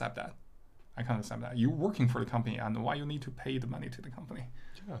can't accept that. You're working for the company, and why you need to pay the money to the company?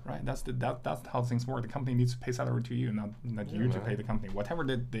 Yeah. Right? That's how things work. The company needs to pay salary to you, not you to pay the company. Whatever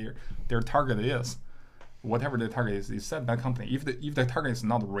their target is. Whatever the target is set by the company. If the target is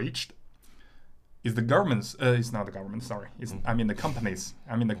not reached, it's the government's. It's not the government. Sorry. It's the company's.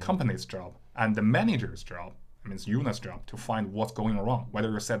 The company's job and the manager's job. It's Yuna's job to find what's going wrong.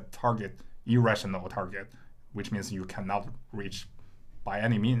 Whether you set target irrational target, which means you cannot reach by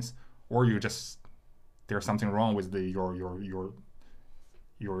any means, or you just there's something wrong with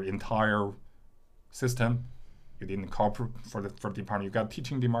your entire system. You didn't cooperate for the department. You got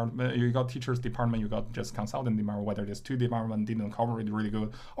teaching department. You got teachers department. You got just consultant department. Whether there's 2 departments didn't cooperate really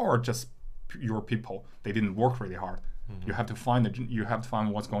good, or just your people they didn't work really hard. You have to find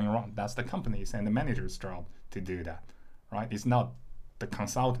what's going wrong. That's the company's and the manager's job to do that, right? It's not the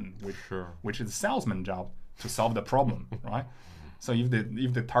consultant, which is the salesman job to solve the problem, right? So if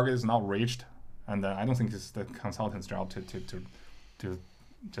the target is not reached, and I don't think it's the consultant's job to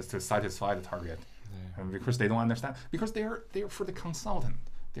just to satisfy the target. And because they don't understand, because they're for the consultant,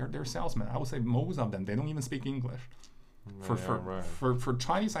 they're salesmen. I would say most of them they don't even speak English. For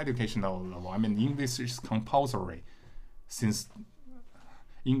Chinese educational level, English is compulsory since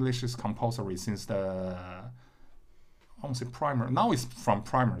the I won't say primary. Now it's from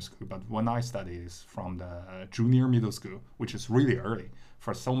primary school, but when I studied, it's from the junior middle school, which is really early.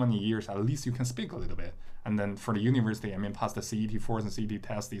 For so many years, at least you can speak a little bit. And then for the university, I mean, pass the CET4 and CET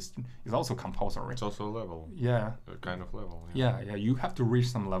test is also compulsory. It's also a level. Yeah. A kind of level. Yeah. You have to reach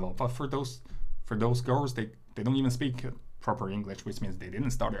some level. But for those girls, they don't even speak proper English, which means they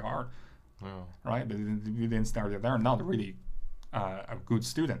didn't study hard. No. Right? They didn't study. They're not really a good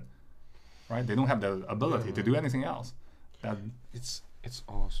student. Right? They don't have the ability to do anything else. It's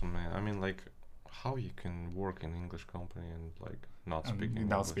awesome, man. I mean, like, how you can work in English company and like not speak English.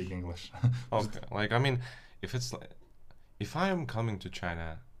 Not speak English. Okay, like I mean, if I am coming to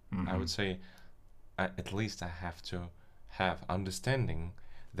China, I would say at least I have to have understanding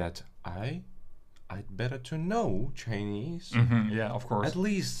that I'd better to know Chinese. Yeah, of course. At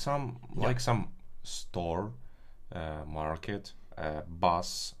least some like some store, market,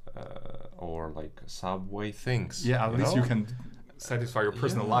 bus, or like subway things. Yeah, at least you can satisfy your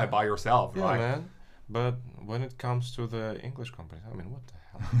personal life by yourself, right? Man. But when it comes to the English companies, I mean, what the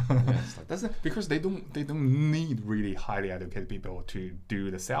hell? It's like, That's because they don't need really highly educated people to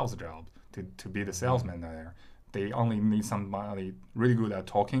do the sales job, to be the salesman there. They only need somebody really good at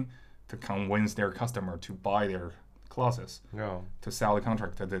talking to convince their customer to buy their classes, to sell the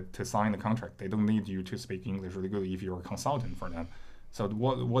contract, to sign the contract. They don't need you to speak English really good if you're a consultant for them. So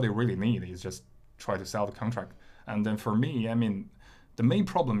what they really need is just try to sell the contract. And then for me, I mean, the main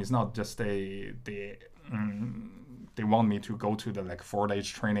problem is not just they want me to go to the like 4 days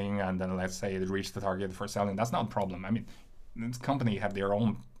training and then let's say reach the target for selling. That's not a problem. I mean, this company have their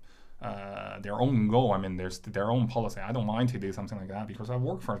own goal. I mean, there's their own policy. I don't mind to do something like that because I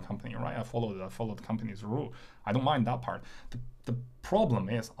work for a company, right? I follow the company's rule. I don't mind that part. The problem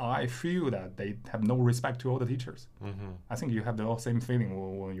is I feel that they have no respect to all the teachers. I think you have the same feeling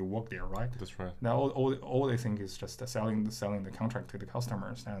when you work there, right? That's right. Now all they think is just selling the contract to the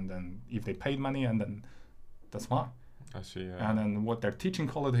customers, and then if they paid money, and then that's fine. I see. And then what their teaching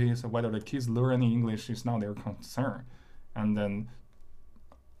quality is, whether the kids learn English is not their concern. And then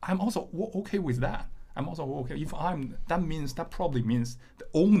I'm also okay with that. I'm also okay if that probably means the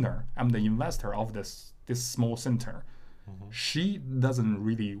owner, I'm the investor of this small center. She doesn't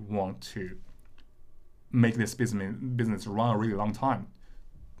really want to make this business run a really long time.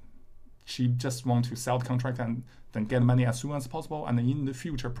 She just wants to sell the contract and then get money as soon as possible. And then in the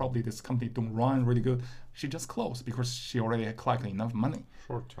future, probably this company don't run really good. She just closed because she already collected enough money.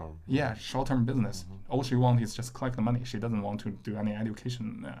 Short term. Yeah, short-term business. All she wants is just collect the money. She doesn't want to do any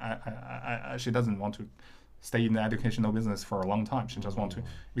education. She doesn't want to stay in the educational business for a long time. She just want to,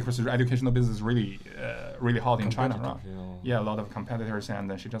 because the educational business is really hot in China, right? Yeah, a lot of competitors, and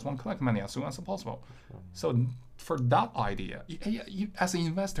then she just want to collect money as soon as possible. So for that idea, as an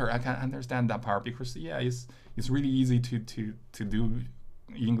investor, I can understand that part because it's really easy to do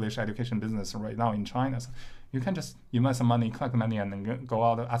English education business right now in China. So you can just invest some money, collect money, and then go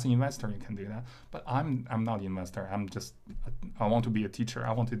out as an investor. You can do that. But I'm not an investor. I want to be a teacher.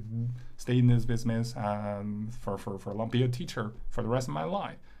 I want to stay in this business for long, be a teacher for the rest of my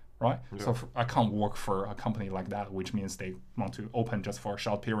life, right? Yeah. So I can't work for a company like that, which means they want to open just for a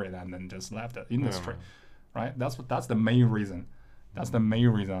short period and then just left the industry, right? That's the main reason. That's the main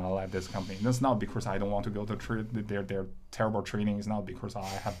reason I like this company. That's not because I don't want to go to their terrible training. It's not because I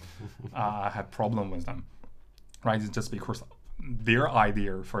have problem with them, right? It's just because their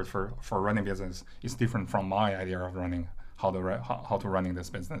idea for running business is different from my idea of running how to running this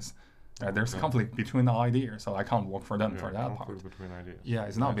business. There's conflict between the ideas, so I can't work for them for that part. Between ideas. Yeah,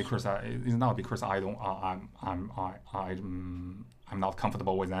 it's not because I'm not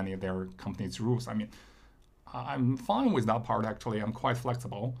comfortable with any of their company's rules. I mean, I'm fine with that part. Actually, I'm quite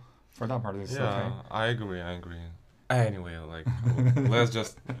flexible for that part. It's okay. I agree. Anyway, like let's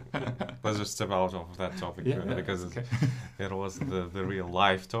just step out of that topic because it was the real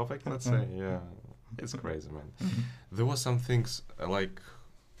life topic. Let's say, it's crazy, man. There was some things like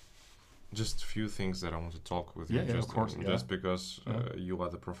just a few things that I want to talk with you. Of course. Just because you are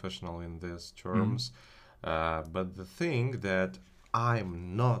the professional in these terms, but the thing that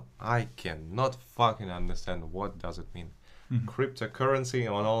I cannot fucking understand what does it mean. Cryptocurrency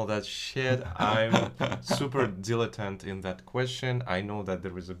and all that shit. I'm super dilettante in that question. I know that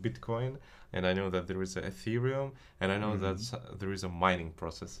there is a Bitcoin, and I know that there is a Ethereum, and I know that there is a mining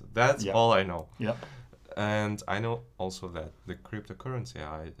process. That's all I know. Yeah. And I know also that the cryptocurrency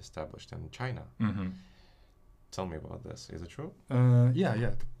I established in China. Tell me about this. Is it true?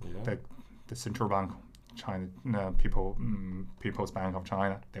 The central bank, China, People's Bank of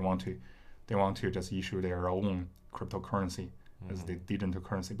China, they want to just issue their own cryptocurrency as the digital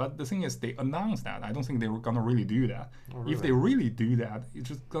currency. But the thing is, they announced that. I don't think they were gonna really do that. Oh, really? If they really do that,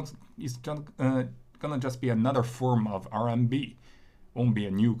 it's gonna just be another form of RMB. Won't be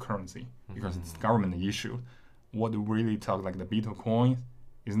a new currency because it's government issued. What really talk like the Bitcoin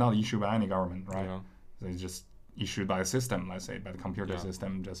is not issued by any government, right? Yeah. So it's just issued by a system, let's say, by the computer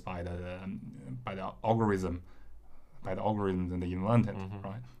system, just by the algorithm, by the algorithms that they invented,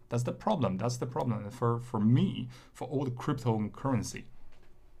 right? That's the problem. That's the problem for me, for all the cryptocurrency.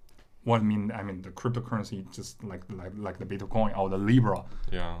 What I mean, the cryptocurrency just like the Bitcoin or the Libra,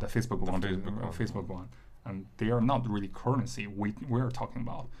 the Facebook one, Facebook one, and they are not really currency. We're talking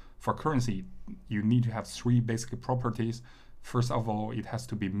about for currency, you need to have three basic properties. First of all, it has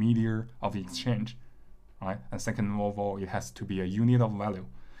to be medium of exchange, right? And second of all, it has to be a unit of value,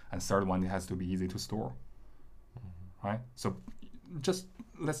 and third one, it has to be easy to store, right? So just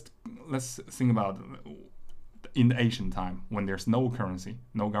let's think about in the ancient time when there's no currency,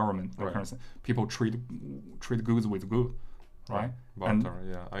 no government, no currency, people trade goods with good, right?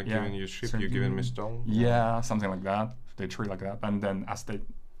 Barter, I giving you ship, you giving me stone. Yeah, something like that. They trade like that, and then as the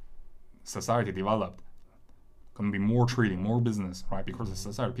society developed, gonna be more trading, more business, right? Because the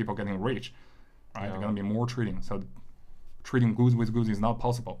society, people getting rich, right? They're gonna be more trading. So trading goods with goods is not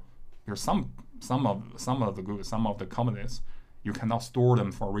possible. There's some of the goods, some of the commodities, you cannot store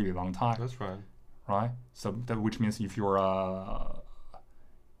them for a really long time. That's right. Right. So that which means if you're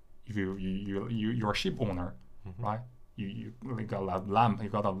you're a ship owner, right? You got a lamp. You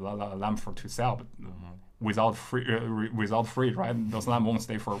got a lamp to sell, but without free, right? Those lamps won't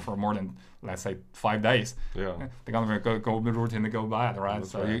stay for more than, let's say, 5 days. Yeah. They're gonna go routine and go bad, right?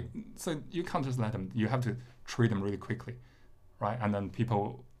 That's So right. you can't just let them. You have to treat them really quickly, right? And then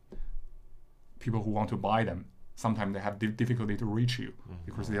people who want to buy them, sometimes they have difficulty to reach you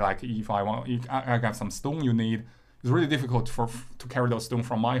because they're like, if I got some stone you need, it's really difficult to carry those stone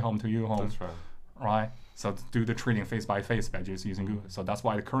from my home to your home. That's right. Right? So to do the trading face by face by just using goods. So that's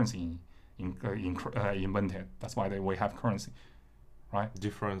why the currency invented. That's why we have currency, right?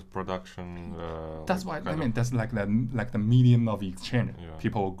 Different production. That's why that's like the medium of exchange. Yeah.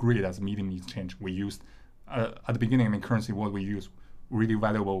 People agree that's medium exchange. We used at the beginning. Currency. What we use really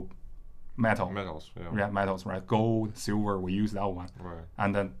valuable metals, metals, right? Gold, silver, we use that one. Right.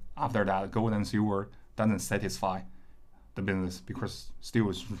 And then after that, gold and silver doesn't satisfy the business because steel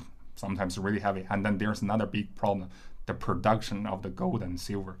is sometimes really heavy. And then there's another big problem: the production of the gold and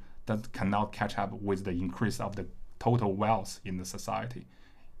silver that cannot catch up with the increase of the total wealth in the society.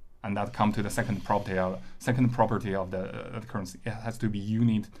 And that comes to the second property of the currency. It has to be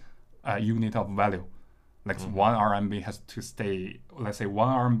unit of value. Like 1 RMB has to stay, let's say 1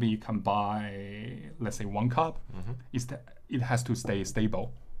 RMB can buy, let's say 1 cup. It has to stay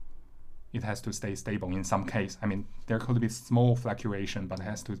stable. It has to stay stable in some case. There could be small fluctuation, but it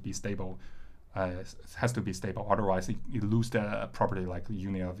has to be stable. It has to be stable. Otherwise, it lose the property like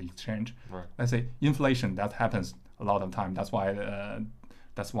unit of exchange. Right. Let's say inflation, that happens a lot of time. That's why the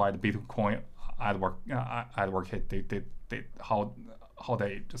Bitcoin advocate they how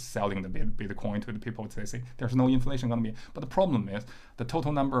they just selling the Bitcoin to the people. They say there's no inflation going to be. But the problem is the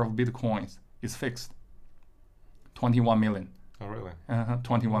total number of Bitcoins is fixed. 21 million. Oh, really?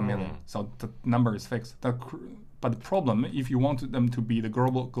 21 million. So the number is fixed. But the problem, if you want them to be the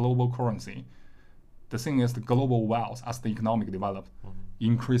global currency, the thing is the global wealth as the economic develop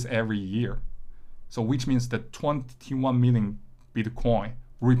increase every year. So which means the 21 million Bitcoin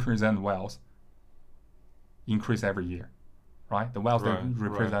represent wealth increase every year. Right, the wealth that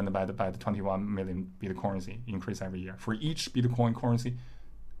represented by the 21 million Bitcoin currency increase every year. For each Bitcoin currency,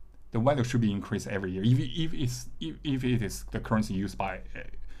 the value should be increased every year. If it is the currency used by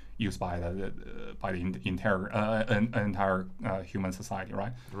the entire human society,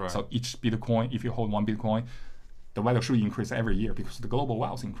 right? So each Bitcoin, if you hold 1 Bitcoin, the value should increase every year because the global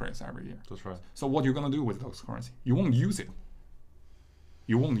wealth increase every year. That's right. So what you're gonna do with those currency? You won't use it.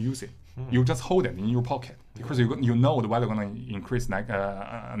 You just hold it in your pocket because you know the value going to increase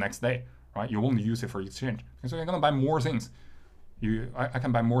next day, right? You won't use it for exchange. So you're going to buy more things. I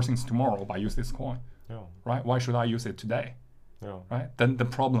can buy more things tomorrow by use this coin, right? Why should I use it today, right? Then the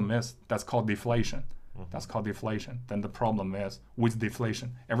problem is that's called deflation. That's called deflation. Then the problem is with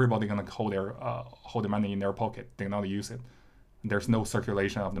deflation, everybody going to hold the money in their pocket. They're not use it. There's no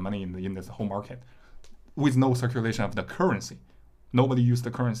circulation of the money in this whole market. With no circulation of the currency, nobody use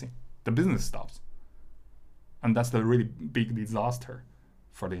the currency. The business stops. And that's the really big disaster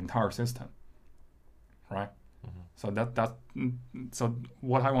for the entire system, right? So so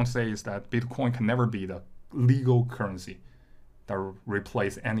what I want to say is that Bitcoin can never be the legal currency that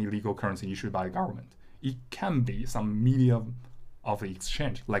replace any legal currency issued by the government. It can be some medium of the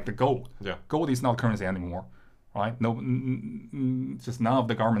exchange, like the gold. Yeah. Gold is not currency anymore, right? No, just none of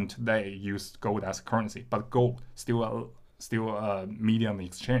the government today use gold as currency, but gold still a medium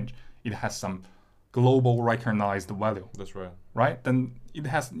exchange. It has some global recognized value. That's right. Right? Then it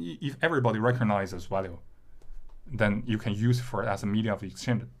has. If everybody recognizes value, then you can use it for as a medium of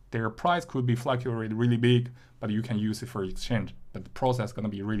exchange. Their price could be fluctuate really big, but you can use it for exchange. But the process is gonna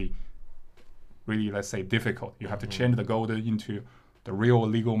be really, let's say, difficult. You have to change the gold into the real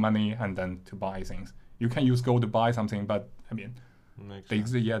legal money and then to buy things. You can use gold to buy something, but I mean,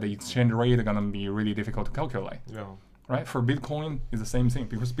 the exchange rate is gonna be really difficult to calculate. Yeah. Right? For Bitcoin, it's the same thing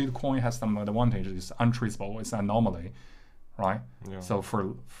because Bitcoin has some advantages. It's untraceable. It's an anomaly, right? Yeah. So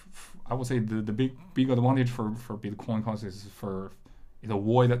I would say the big advantage for Bitcoin coins is it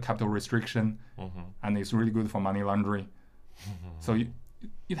avoid capital restriction, and it's really good for money laundering. So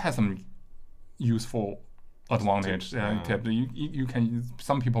it has some useful advantage. You can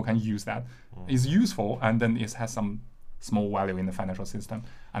some people can use that. It's useful, and then it has some small value in the financial system,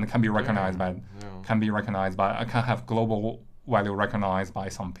 and can be recognized can have global value recognized by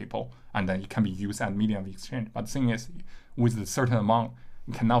some people, and then it can be used as medium of exchange. But the thing is, with a certain amount,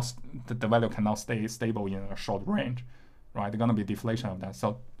 the value cannot stay stable in a short range, right? There's gonna be deflation of that. So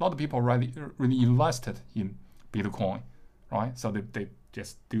a lot of people really invested in Bitcoin, right? So they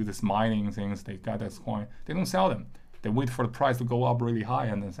just do this mining things. They got this coin. They don't sell them. They wait for the price to go up really high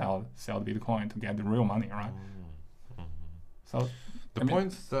and then sell the Bitcoin to get the real money, right? So the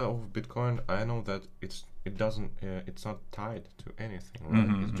point of Bitcoin, I know that it's not tied to anything,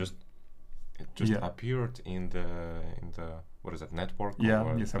 right? It just appeared in the what is it, network?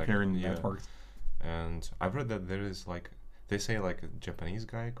 Yeah, it's appearing in networks. And I've read that there is they say a Japanese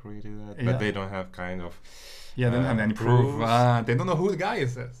guy created that, but they don't have kind of they don't have any proof. They don't know who the guy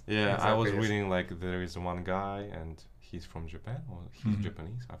is. Yeah, I was reading there is one guy and he's from Japan or he's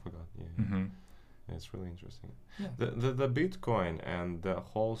Japanese. I forgot. Yeah. It's really interesting. Yeah. The Bitcoin and the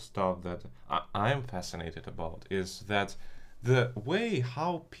whole stuff that I'm fascinated about is that the way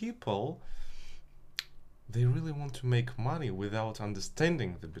how people, they really want to make money without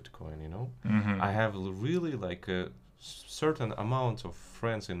understanding the Bitcoin, you know? I have really a certain amount of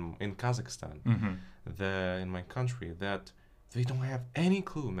friends in Kazakhstan, in my country, that they don't have any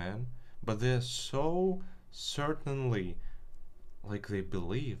clue, man. But they're so certainly, they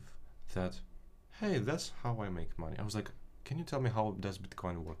believe that, hey, that's how I make money. I was like, can you tell me how does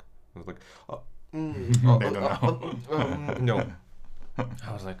Bitcoin work? I was like, they don't know. No.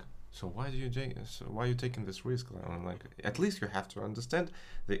 I was like, so why are you taking this risk? I'm like, at least you have to understand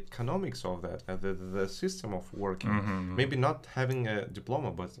the economics of that, the system of working. Maybe not having a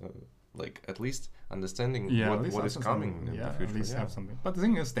diploma, but at least understanding what is coming in the future. At least have something. But the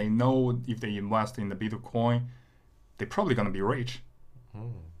thing is, they know if they invest in the Bitcoin, they're probably gonna be rich.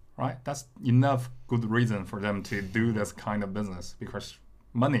 Right? That's enough good reason for them to do this kind of business, because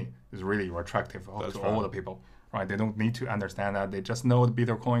money is really attractive to all the people. Right? They don't need to understand that. They just know the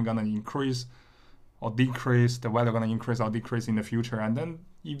Bitcoin gonna increase or decrease, the value gonna increase or decrease in the future, and then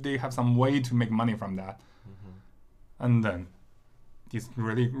if they have some way to make money from that, and then it's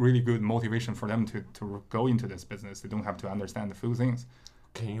really, really good motivation for them to go into this business. They don't have to understand the full things.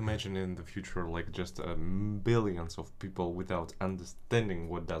 Can you imagine in the future, just billions of people without understanding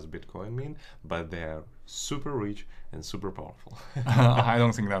what does Bitcoin mean, but they are super rich and super powerful? I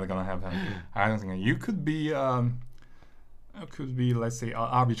don't think that's gonna happen. I don't think you could be, let's say, an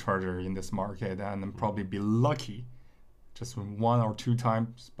arbitrager in this market and probably be lucky, just 1 or 2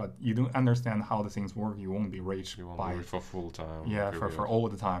 times. But you don't understand how the things work. You won't be rich. You won't be rich for full time. Yeah, for all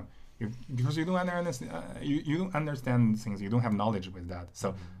the time. Because you don't understand, you don't understand things. You don't have knowledge with that.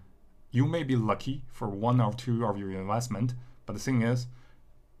 So you may be lucky for 1 or 2 of your investment, but the thing is,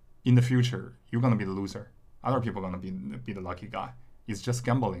 in the future, you're gonna be the loser. Other people are gonna be the lucky guy. It's just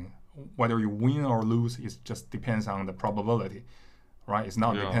gambling. Whether you win or lose, it just depends on the probability, right? It's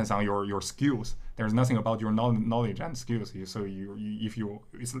not depends on your skills. There's nothing about your knowledge and skills. It's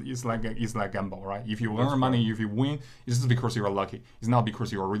like gamble, right? If you earn money, if you win, it's just because you're lucky. It's not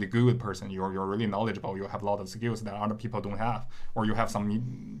because you're a really good person. You're really knowledgeable. You have a lot of skills that other people don't have, or you have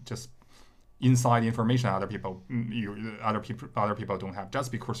some just inside information other people don't have.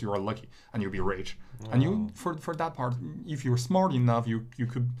 Just because you are lucky and you'll be rich. And you for that part, if you're smart enough, you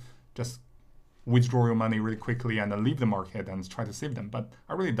could just withdraw your money really quickly and then leave the market and try to save them. But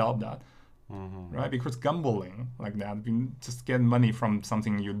I really doubt that. Right? Because gambling like that, you just get money from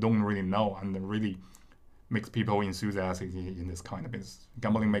something you don't really know, and it really makes people enthusiastic in this kind of business.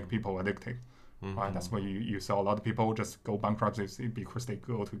 Gambling makes people addicted, right? That's why you saw a lot of people just go bankrupt because they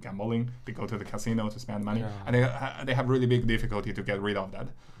go to gambling, they go to the casino to spend money, and they have really big difficulty to get rid of that.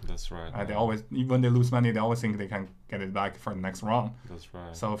 That's right. They always, when they lose money, they always think they can get it back for the next round. That's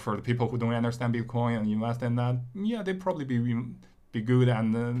right. So for the people who don't understand Bitcoin and invest in that, they probably be good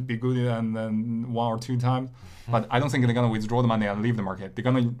and then 1 or 2 times, but I don't think they're gonna withdraw the money and leave the market. They're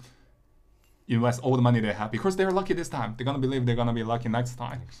gonna invest all the money they have because they're lucky this time. They're gonna believe they're gonna be lucky next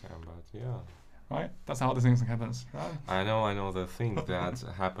time. Right? That's how the things happens, right? I know the thing that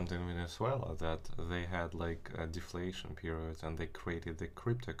happened in Venezuela, that they had like a deflation period and they created the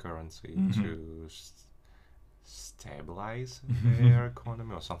cryptocurrency to stabilize their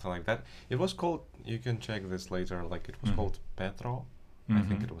economy or something like that. It was called, you can check this later, like it was called Petro. I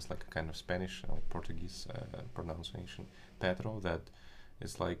think it was like a kind of Spanish or Portuguese pronunciation. Petro, that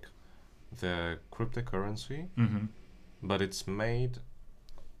is like the cryptocurrency, but it's made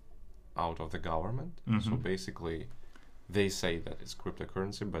out of the government. So basically they say that it's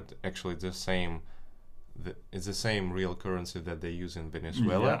cryptocurrency, but actually it's the same real currency that they use in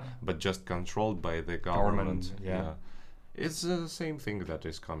Venezuela, but just controlled by the government. It's the same thing that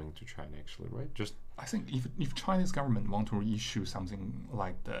is coming to China actually, right? Just I think if Chinese government want to issue something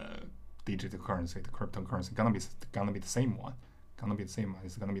like the digital currency, the cryptocurrency, gonna be the same one.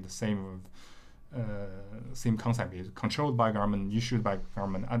 It's gonna be the same concept. Is controlled by government, issued by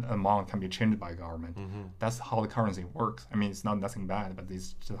government, and amount can be changed by government. That's how the currency works. I mean, it's not nothing bad, but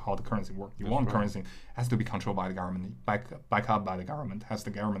it's just how the currency works. Currency has to be controlled by the government, back up by the government, has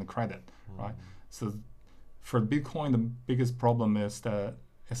the government credit, right? So for Bitcoin, the biggest problem is that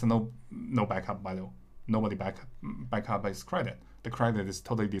it's no backup by nobody back up its credit. The credit is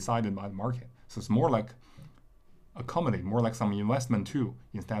totally decided by the market. So it's more like a commodity, more like some investment tool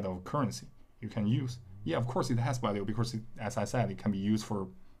instead of currency you can use. Of course it has value because as I said, it can be used for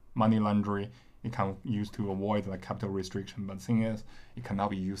money laundering. It can be used to avoid like capital restriction. But the thing is, it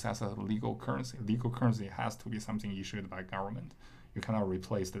cannot be used as a legal currency. Legal currency has to be something issued by government. You cannot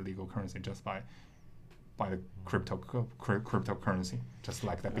replace the legal currency just by the cryptocurrency, just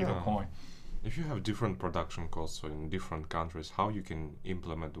like the Bitcoin. If you have different production costs in different countries, how you can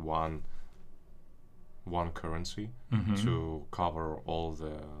implement one currency to cover all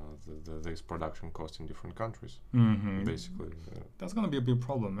this production costs in different countries? Basically, that's going to be a big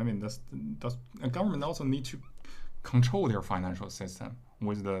problem. I mean, that's a government also need to control their financial system.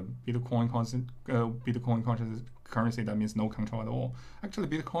 With the Bitcoin currency, that means no control at all. Actually,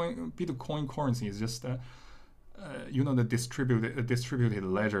 Bitcoin currency is just the distributed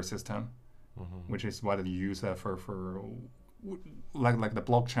ledger system, which is what you use for like the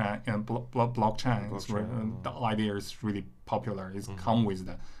blockchain and blockchain. The idea is really popular. It's come with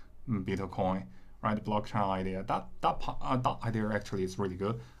the Bitcoin, right? The blockchain idea. That idea actually is really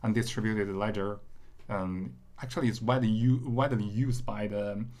good. And distributed ledger, actually, is widely used by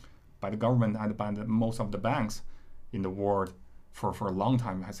the government and by most of the banks in the world for a long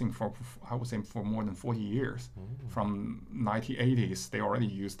time. I think I would say for more than 40 years. From 1980s, they already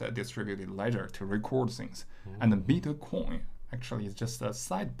used the distributed ledger to record things. And the Bitcoin actually is just a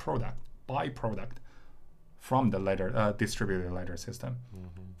byproduct from the distributed ledger system.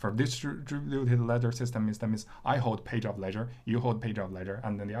 For distributed ledger system, that means I hold page of ledger, you hold page of ledger,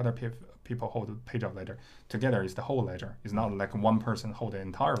 and then the other people hold a page of ledger. Together is the whole ledger. It's not like one person hold the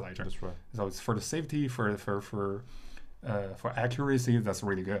entire ledger. That's right. So it's for the safety, for accuracy. That's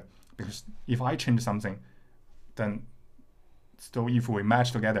really good, because if I change something, then still if we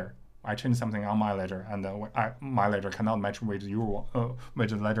match together, I change something on my ledger, and my ledger cannot match with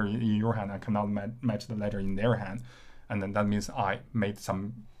the ledger in your hand. I cannot match the ledger in their hand, and then that means I made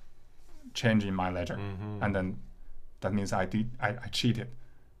some change in my ledger, and then that means I cheated,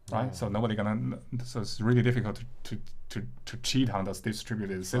 right? So nobody so it's really difficult to cheat on this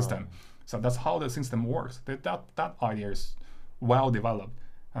distributed system. So that's how the system works. That idea is well developed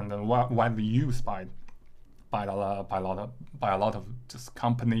and then widely used by a lot of just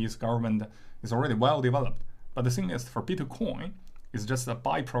companies, government. Is already well developed. But the thing is, for Bitcoin, it's just a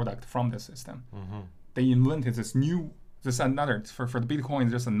byproduct from the system. They invented for the Bitcoin,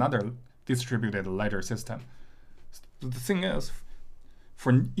 it's just another distributed ledger system. So the thing is,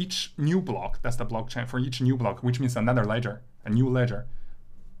 for each new block, that's the blockchain, for each new block, which means another ledger, a new ledger,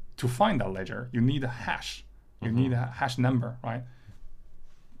 to find that ledger, you need a hash. You need a hash number, right?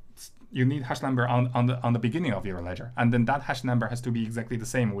 You need hash number on the beginning of your ledger, and then that hash number has to be exactly the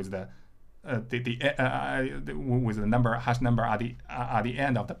same with the hash number at the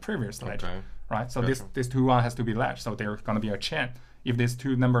end of the previous ledger, right? So this two one has to be matched. So there's going to be a chain. If this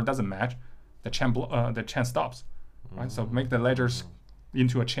two number doesn't match, the chain stops, right? So make the ledgers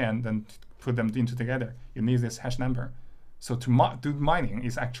into a chain, then put them into together, you need this hash number. So to do mining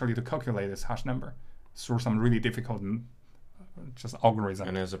is actually to calculate this hash number through some really difficult just algorithm.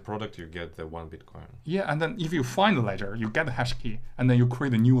 And as a product, you get the 1 Bitcoin. Yeah, and then if you find the ledger, you get the hash key, and then you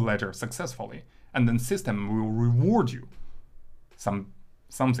create a new ledger successfully, and then system will reward you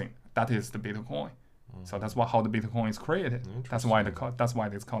something. That is the Bitcoin. So that's how the Bitcoin is created. That's why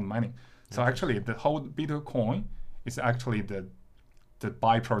it's called mining. So actually, the whole Bitcoin is actually the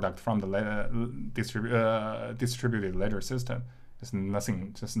byproduct from the distributed ledger system. It's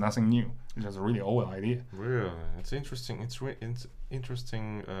nothing new. It's just a really old idea. Really, it's interesting. It's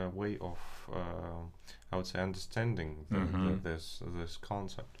interesting way of I would say understanding this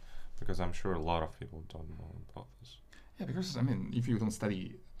concept, because I'm sure a lot of people don't know about this. Yeah, because I mean, if you don't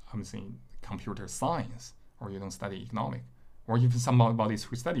study, I'm saying computer science, or you don't study economic, or even somebody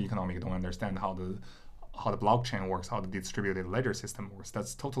who study economic don't understand how the blockchain works, how the distributed ledger system works.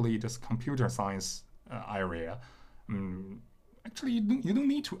 That's totally just computer science area. Actually, you don't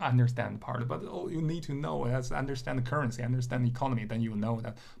need to understand part, but you need to know understand the currency, understand the economy. Then you know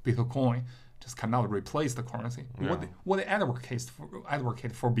that Bitcoin just cannot replace the currency. Yeah. What they advocate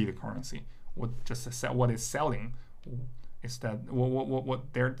for Bitcoin currency, what is selling is that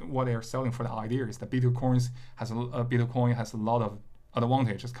what they're selling for the idea is that Bitcoin has a lot of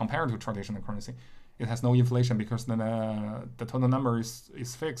advantages compared to traditional currency. It has no inflation because the total number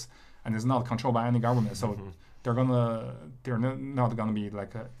is fixed and is not controlled by any government. So they're not gonna be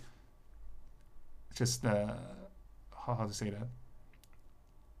like how to say that,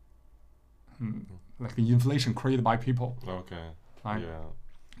 like the inflation created by people. Okay. Right? Yeah.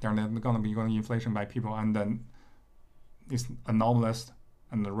 They're not gonna be inflation by people, and then it's anomalous,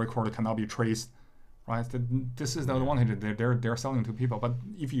 and the record cannot be traced. Right? This is the advantage they're selling to people. But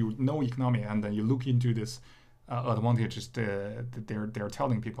if you know economy and then you look into this advantages that they're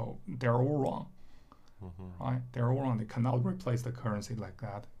telling people, they're all wrong. Right? They're all wrong. They cannot replace the currency like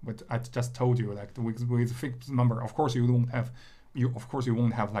that. But I just told you, like with fixed number, of course you won't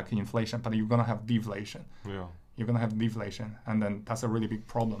have like inflation, but you're gonna have deflation. Yeah. You're gonna have deflation, and then that's a really big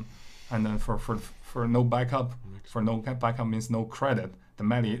problem. And then for no backup, means no credit. The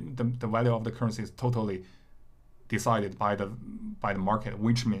value of the currency is totally decided by the market,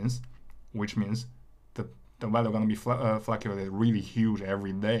 which means the value going to be fluctuated really huge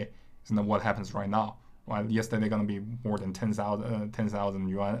every day. Isn't that what happens right now? Well, yesterday going to be more than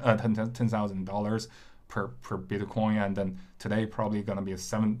 $10,000 per Bitcoin, and then today probably going to be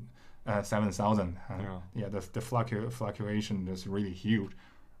 7,000. Yeah, the fluctuation is really huge,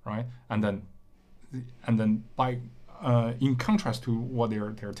 right? And then by in contrast to what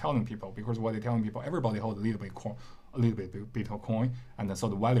they're telling people, because what they're telling people, everybody holds a little bit Bitcoin, and then so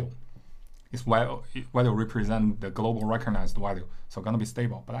the value represent the global recognized value, so gonna be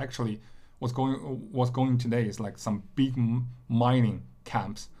stable. But actually, what's going today is like some big mining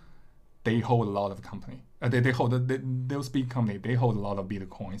camps. They hold a lot of company. Those big company. They hold a lot of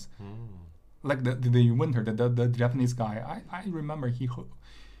Bitcoins. Like the inventor, the Japanese guy. I remember he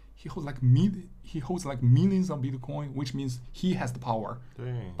holds like millions of Bitcoin, which means he has the power.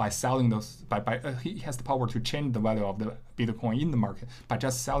 Dang. By selling those. He has the power to change the value of the Bitcoin in the market by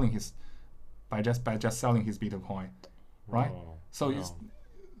just selling his Bitcoin, right? Wow.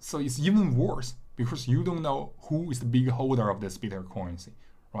 So it's even worse because you don't know who is the big holder of this Bitcoin currency,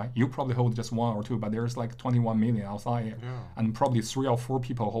 right? You probably hold just one or two, but there's like 21 million outside here, and probably 3 or 4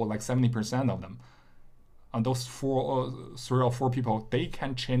 people hold like 70% of them. And those 3 or 4 people, they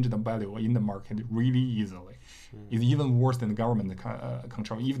can change the value in the market really easily. It's even worse than the government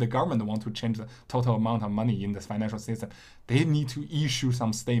control. If the government wants to change the total amount of money in this financial system, they need to issue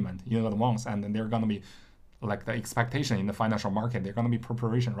some statement in advance, and then they're going to be like the expectation in the financial market. They're going to be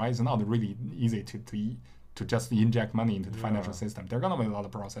preparation, right? It's not really easy to just inject money into the financial system. They're going to be a lot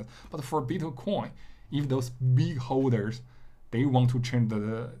of process. But for Bitcoin, if those big holders, they want to change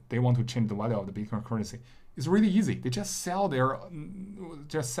the value of the Bitcoin currency, it's really easy. They just sell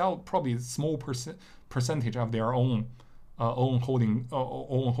probably a small percentage of their own holding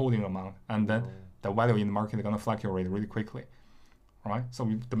amount, and then the value in the market is gonna fluctuate really quickly, right? So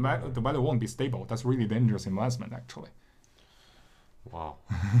the value won't be stable. That's really dangerous investment, actually. Wow.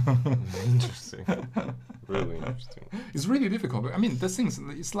 Interesting. Really interesting. It's really difficult. I mean,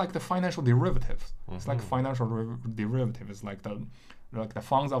 it's like the financial derivatives. It's like financial derivative. It's like the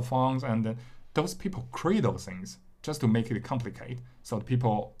funds of funds, and those people create those things just to make it complicated, so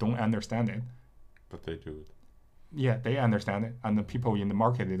people don't understand it. But they do it. Yeah, they understand it, and the people in the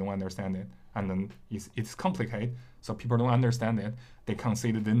market, they don't understand it, and then it's complicated, so people don't understand it. They can't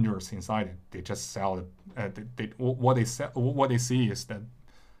see the dangers inside it. They just sell it. What they see is that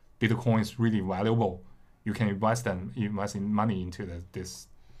Bitcoin is really valuable. You can invest in money into this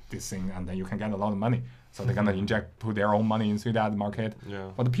thing, and then you can get a lot of money. So they're gonna put their own money into that market.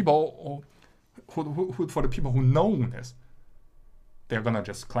 Yeah. But the people for the people who know this, they're gonna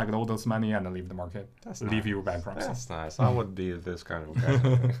just collect all those money and then leave the market. Leave you bankrupt. That's nice. I would be this kind of guy.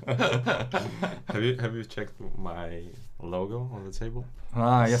 Have you checked my logo on the table?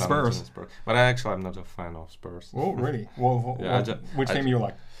 Yes, Spurs. But I'm not a fan of Spurs. Oh, really? Well, which team you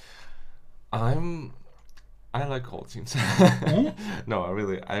like? I like all teams. No, I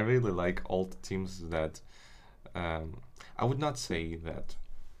really like all the teams that. I would not say that.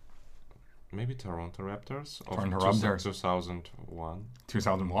 Maybe Toronto Raptors of 2001.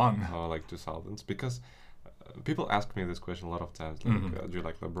 2001. Or like 2000s, because people ask me this question a lot of times. Like, do you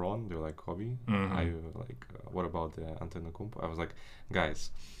like LeBron? Do you like Kobe? Are you like, what about Antetokounmpo? I was like,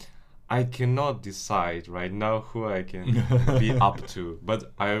 guys, I cannot decide right now who I can be up to,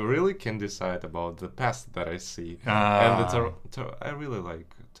 but I really can decide about the past that I see. And I really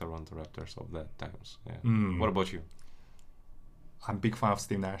like Toronto Raptors of that times. Yeah. What about you? I'm a big fan of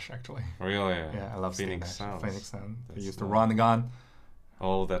Steve Nash, actually. Really? Yeah, I love Phoenix Steve Nash. Suns. Phoenix Suns. He used to run the gun.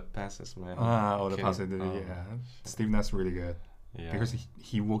 All that passes, man. All the passes, yeah. Steve Nash is really good. Yeah. Because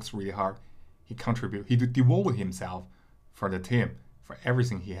he works really hard. He contributes. He devoted himself for the team, for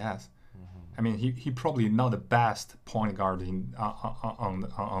everything he has. I mean, he probably not the best point guard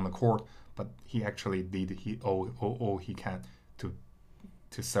on the court, but he actually did all he can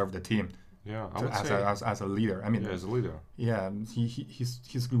to serve the team. Yeah, as a leader. I mean, as a leader. Yeah,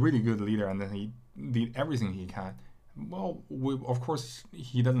 he's a really good leader, and then he did everything he can. Well, of course,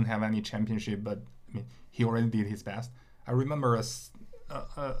 he doesn't have any championship, but I mean, he already did his best. I remember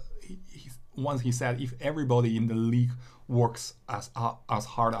once he said, if everybody in the league works as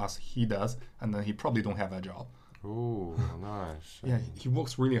hard as he does, and then he probably don't have a job. Oh, nice. Yeah, he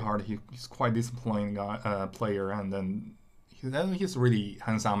works really hard. He's quite disciplined player, and then he's really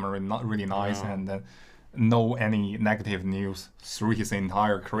handsome and not really nice, and then no any negative news through his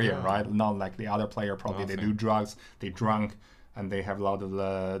entire career, right? Not like the other player, probably they do drugs, they drunk, and they have a lot of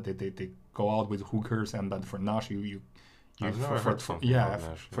they go out with hookers, but for Nash,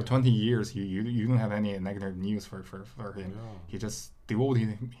 for 20 years you don't have any negative news for him. Yeah. He just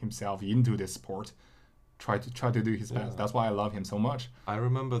devoted himself into this sport. Try to do his best. That's why I love him so much. I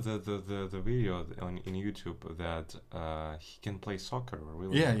remember the video in YouTube that he can play soccer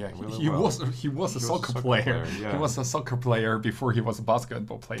really. He was a soccer player. Yeah. He was a soccer player before he was a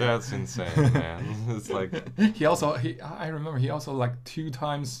basketball player. That's insane, man. It's like I remember he also like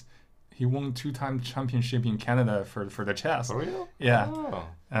he won 2-time championship in Canada for the chess. For real? Yeah. Oh.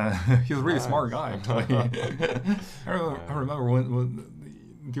 He's a really smart guy. I remember when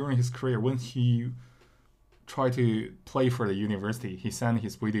during his career when he tried to play for the university, he sent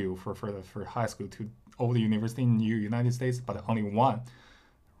his video for high school to all the university in the United States, but only one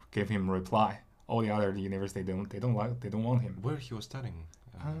gave him a reply. All the other university they don't want him. Where he was studying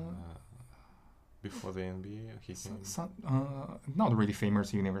before the NBA? Not really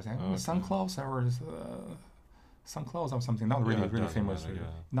famous university. St. Claus or St. Claus or something. Not really famous.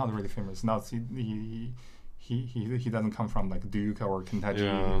 Not really famous. Not he doesn't come from like Duke or Kentucky.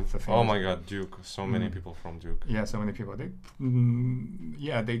 Yeah. Oh my God, Duke! So many people from Duke. Yeah, so many people. They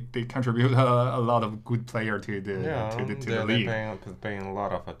contribute a lot of good player to the league. They're paying a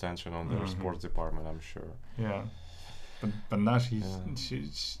lot of attention on their sports department, I'm sure. Yeah, but Nash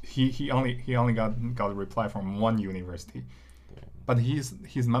he only got a reply from one university. Yeah. But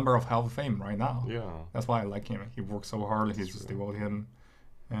he's member of Hall of Fame right now. Yeah, that's why I like him. He works so hard. He's just devoted him.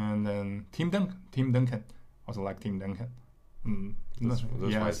 And then Tim Duncan. Also like Tim Duncan. That's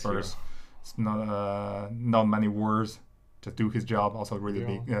Spurs. It's not many words. Just do his job. Also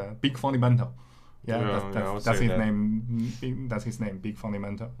really big fundamental. That's his name. That's his name. Big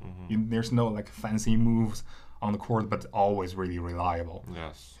fundamental. There's no like fancy moves on the court, but always really reliable.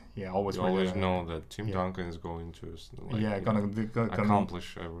 Yes. Yeah, always. You always know that Tim Duncan is going to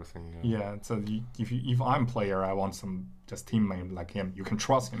accomplish everything. Yeah. So if I'm a player, I want some just teammate like him. You can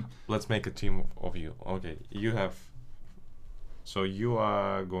trust him. Let's make a team of you. Okay, so you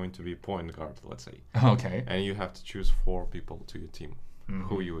are going to be point guard, let's say. Okay. And you have to choose 4 people to your team.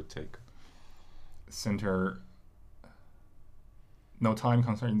 Who you would take? Center. No time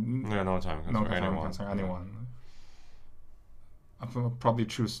concern. Yeah, no time concern. Anyone. I'll probably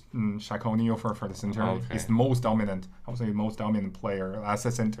choose Shaq O'Neal for the center. Okay. He's the most dominant. I would say the most dominant player as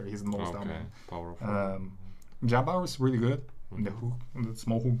a center. He's the most dominant. Powerful. Jabbar is really good. The hook, the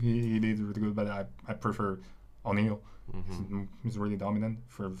small hook, he did really good. But I prefer O'Neal. He's really dominant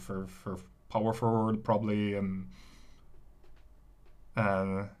for power forward. Probably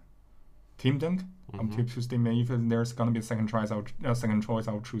Team Dunk. I'm choose Team. If there's gonna be a second choice, I'll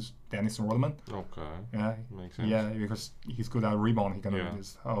choose Dennis Rodman. Okay. Yeah, Makes sense. yeah, because he's good at rebound. He can do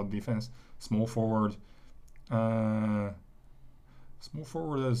this whole defense. Small forward. Small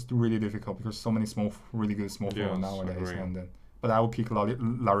forward is really difficult because so many really good small forward nowadays. And but I will pick Larry Bird.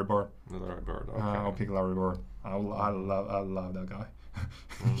 Larry Bird. Okay. I'll pick Larry Bird. I love that guy.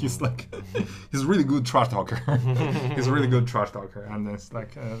 He's like he's a really good trash talker. He's a really good trash talker, and it's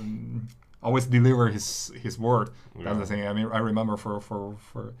like always deliver his word. That's the thing. I mean, I remember for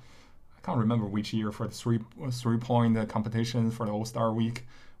I can't remember which year for the three-point competition for the All-Star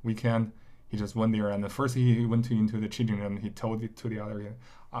weekend. He just went there, and the first he went into the changing room. He told it to the other.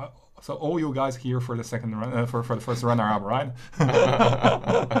 So all you guys here for the second run, for the first runner-up, right?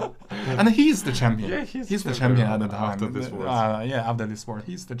 And he's the champion. Yeah, he's the champion at the time. After this sport. After this sport,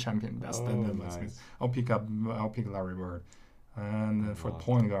 he's the champion. Best. Nice. I'll pick Larry Bird, and for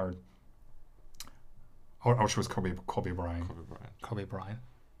point guard, I'll choose Kobe Bryant. Kobe Bryant.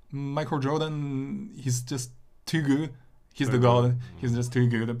 Michael Jordan, he's just too good. He's the god. He's just too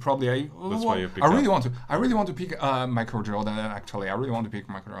good. Probably I really want to pick Michael Jordan. Actually, I really want to pick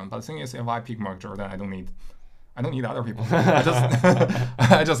Michael Jordan. But the thing is, if I pick Michael Jordan, I don't need other people.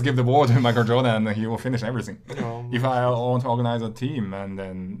 I just give the ball to Michael Jordan, and he will finish everything. If I want to organize a team, and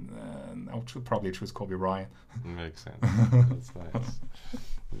then I'll probably choose Kobe Bryant. Makes sense. That's nice.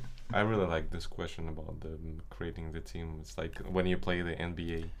 I really like this question about creating the team. It's like when you play the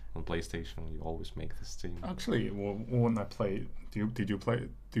NBA on PlayStation, you always make this team. Actually, when I play, did you play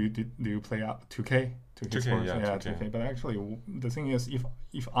 2K? 2K Sports? Yeah, 2K. But actually, the thing is,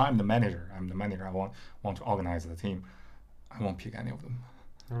 if I'm the manager, I want to organize the team. I won't pick any of them.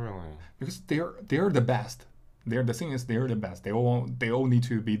 Really? Because they're the best. They're the best. They all need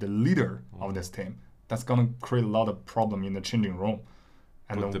to be the leader of this team. That's gonna create a lot of problem in the changing room.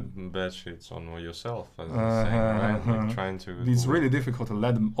 Put the bad shits on yourself, as you're saying, right? Like trying to. It's really difficult to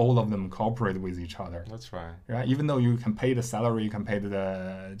let all of them cooperate with each other. That's right. Right. Even though you can pay the salary, you can pay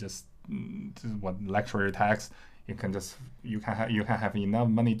lecturer tax. You can have enough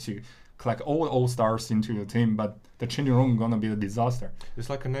money to collect all stars into your team, but the changing room is gonna be a disaster. It's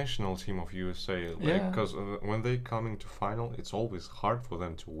like a national team of USA, because when they come into final, it's always hard for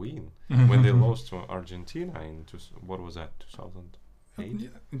them to win. When they lost to Argentina what was that, 2000?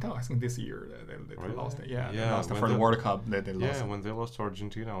 No, I think this year they really? lost it. Yeah, yeah, they lost for the World Cup. They lost. Yeah, when they lost to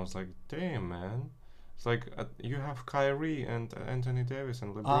Argentina, I was like, damn, man. It's like you have Kyrie and Anthony Davis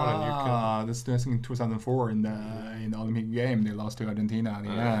and LeBron, and you can. This I think in 2004 in the Olympic game they lost to Argentina at the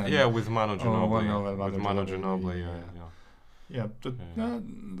end. Yeah, with Manu Ginobili. With Manu Ginobili, yeah.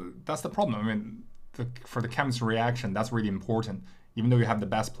 That's the problem. I mean, for the chemistry reaction, that's really important. Even though you have the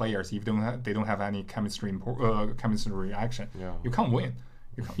best players, if they don't have any chemistry reaction, you can't win.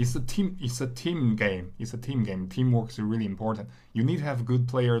 It's a team game. Teamwork is really important. You need to have good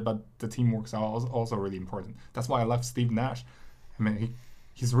players, but the teamwork is also really important. That's why I love Steve Nash. I mean,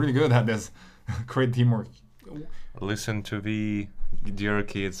 he's really good at this, create teamwork. Listen to the dear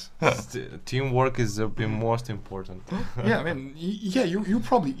kids. Teamwork is the most important. Yeah, I mean, you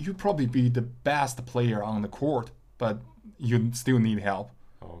probably be the best player on the court, but you still need help.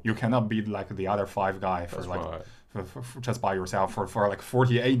 Okay. You cannot be like the other five guys for just by yourself for like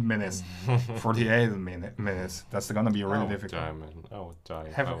 48 minutes. 48 minutes. That's gonna be really difficult. I would die.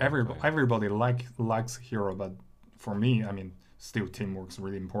 Everybody likes hero, but for me, I mean, still teamwork is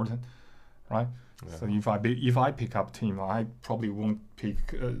really important, right? Yeah. So if I pick up team, I probably won't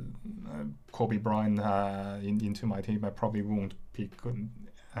pick Kobe Bryant into my team. I probably won't pick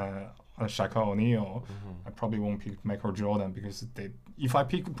Shaquille O'Neal. I probably won't pick Michael Jordan because if I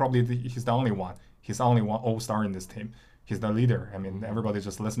pick, he's the only one. He's the only one all-star in this team. He's the leader. I mean, everybody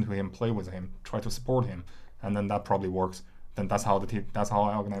just listen to him, play with him, try to support him, and then that probably works. Then that's how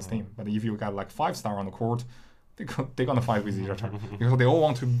I organize team. But if you got like 5-star on the court, they're gonna fight with each other because they all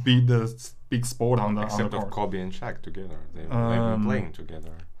want to be the big sport on the Except court. of Kobe and Shaq together. They've been playing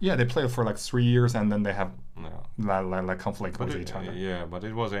together. Yeah, they played for like 3 years and then they have like conflict with each other. Yeah, but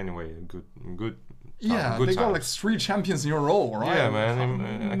it was anyway good. Yeah, good they time. got like 3 champions in a row, right? Yeah,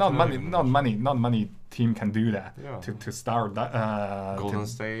 man. Not money team can do that. Yeah. To start that. Golden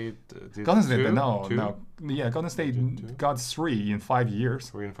State. Golden State, no. Yeah, Golden State got 3 in 5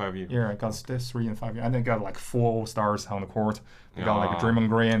 years. 3 in 5 years. Yeah, got 3 in 5 years, and they got like 4 all-stars on the court. They got like Draymond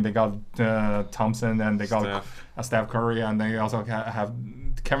Green, they got Thompson, and they got Steph Curry, and they also have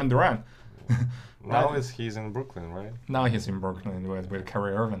Kevin Durant. Now he's in Brooklyn, right? Now he's in Brooklyn with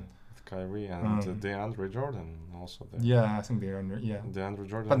Kyrie Irving. Kyrie and DeAndre Jordan also there. Yeah, I think DeAndre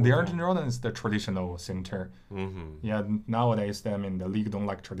Jordan. But DeAndre Jordan is the traditional center. Mm-hmm. Yeah, nowadays, I mean, the league don't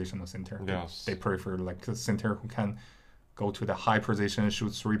like traditional center. Yes. They prefer like a center who can go to the high position,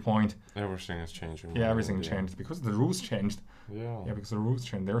 shoot 3-point. Everything is changing. Yeah, everything changed because the rules changed. Yeah, because the rules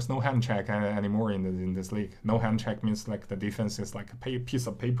changed. There's no hand check anymore in this league. No hand check means like the defense is like a piece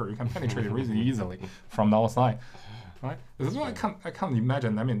of paper. You can penetrate it really easily from the outside. Right? This is why I can't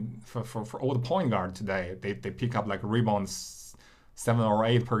imagine. I mean, for all the point guard today, they pick up like rebounds 7 or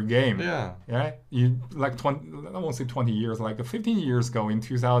 8 per game. Yeah. Yeah. You like 20. I won't say 20 years. Like 15 years ago in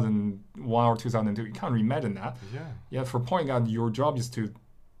 2001 or 2002, you can't imagine that. Yeah. Yeah. For point guard, your job is to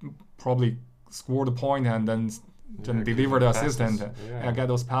probably score the point and then deliver the assistant, get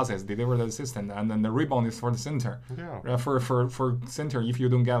those passes, deliver the assistant, and then the rebound is for the center. Yeah. For center, if you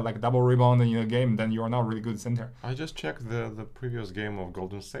don't get like double rebound in a game, then you are not really good center. I just checked the previous game of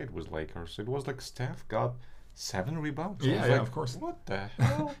Golden State with Lakers. It was like Steph got 7 rebounds. Yeah, like, of course. What the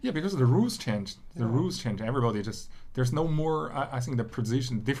hell? Yeah, because the rules changed. The rules changed. Everybody there's no more. I think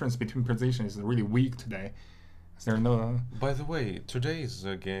the difference between position is really weak today. There no. By the way, today is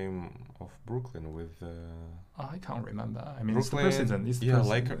a game of Brooklyn with. I can't remember. I mean, Brooklyn, it's the preseason. It's the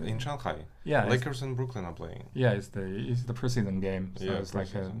Lakers in Shanghai. Yeah, Lakers and Brooklyn are playing. Yeah, it's the preseason game. So it's like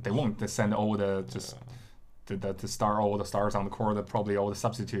they won't send all the the stars on the court. Probably all the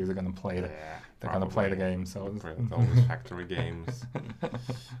substitutes are gonna play. They're gonna play the game. So always factory games.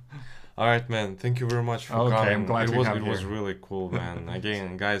 All right, man. Thank you very much for coming. I'm glad it was really cool, man.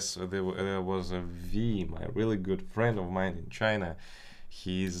 Again, guys, there was a V, my really good friend of mine in China.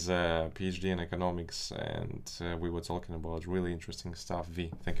 He's a PhD in economics, and we were talking about really interesting stuff.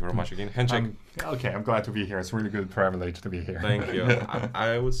 V, thank you very much again. Handshake. I'm glad to be here. It's a really good privilege to be here. Thank you.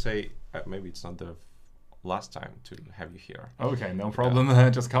 I would say maybe it's not the last time to have you here. Okay, no problem.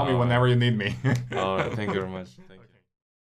 Just call me whenever you need me. All right, thank you very much. Thank you.